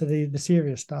counterpoint to the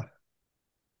serious stuff.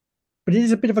 But it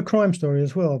is a bit of a crime story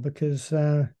as well, because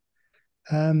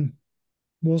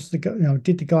was the guy,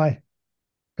 did the guy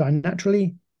die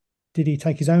naturally? Did he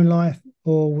take his own life,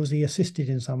 or was he assisted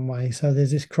in some way? So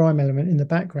there's this crime element in the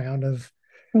background of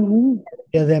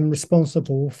them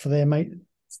responsible for their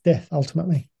mate's death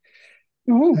ultimately.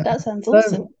 That sounds So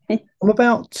awesome. I'm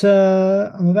about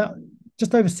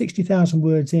just over 60,000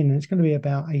 words in, and it's going to be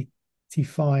about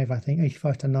 85, I think,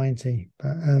 85 to 90.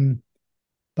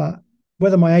 But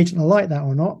whether my agent will like that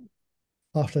or not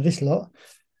after this lot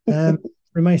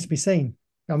remains to be seen.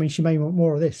 I mean, she may want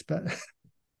more of this, but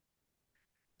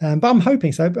I'm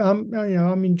hoping so. But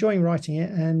I'm enjoying writing it,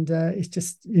 and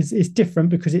it's different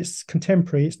because it's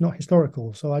contemporary. It's not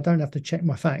historical, so I don't have to check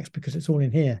my facts because it's all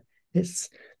in here. It's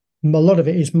a lot of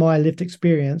it is my lived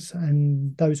experience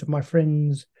and those of my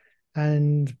friends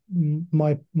and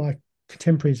my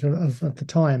contemporaries of the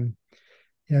time,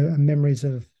 and memories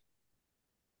of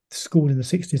school in the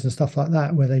 60s and stuff like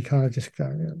that, where they kind of just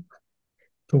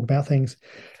talk about things.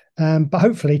 But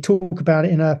hopefully talk about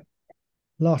it in a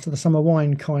last of the summer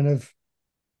wine kind of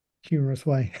humorous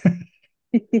way.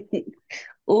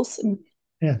 Awesome.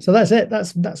 Yeah, so that's it.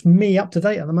 That's me up to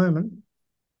date at the moment.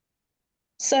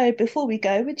 So before we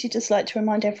go, would you just like to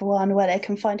remind everyone where they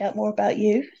can find out more about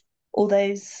you? All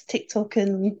those TikTok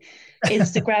and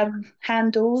Instagram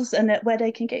handles and where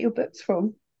they can get your books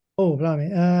from. Oh, blimey.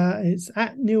 It's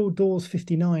at Neil Daws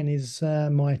 59 is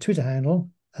my Twitter handle.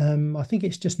 I think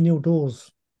it's just Neil Daws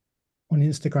on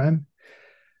Instagram.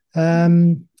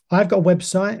 I've got a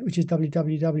website which is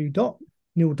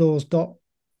www.neildaws.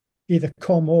 Either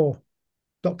com or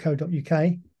 .co.uk,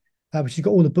 which has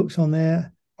got all the books on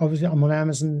there. Obviously, I'm on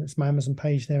Amazon. It's my Amazon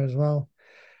page there as well.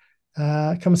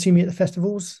 Come and see me at the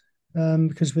festivals,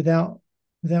 because without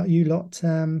you lot,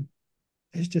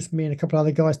 it's just me and a couple of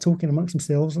other guys talking amongst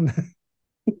themselves and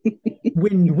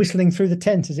wind whistling through the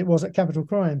tent as it was at Capital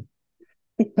Crime.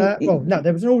 Well, no,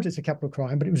 there was an audit at Capital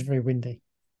Crime, but it was very windy.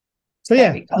 So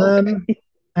yeah, Very cold.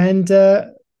 and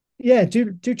yeah,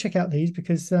 do check out these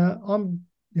because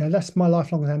that's my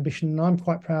lifelong ambition. And I'm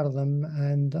quite proud of them,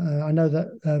 and I know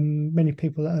that many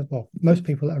people most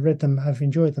people that have read them have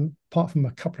enjoyed them, apart from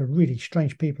a couple of really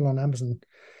strange people on Amazon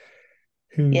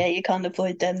who Yeah, you can't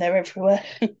avoid them. They're everywhere.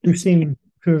 who seem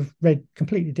to have read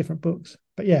completely different books.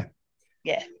 But yeah,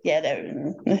 yeah,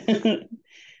 they're.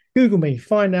 Google me,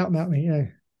 find out about me,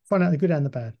 find out the good and the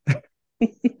bad.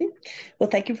 Well,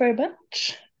 thank you very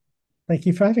much. Thank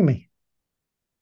you for having me.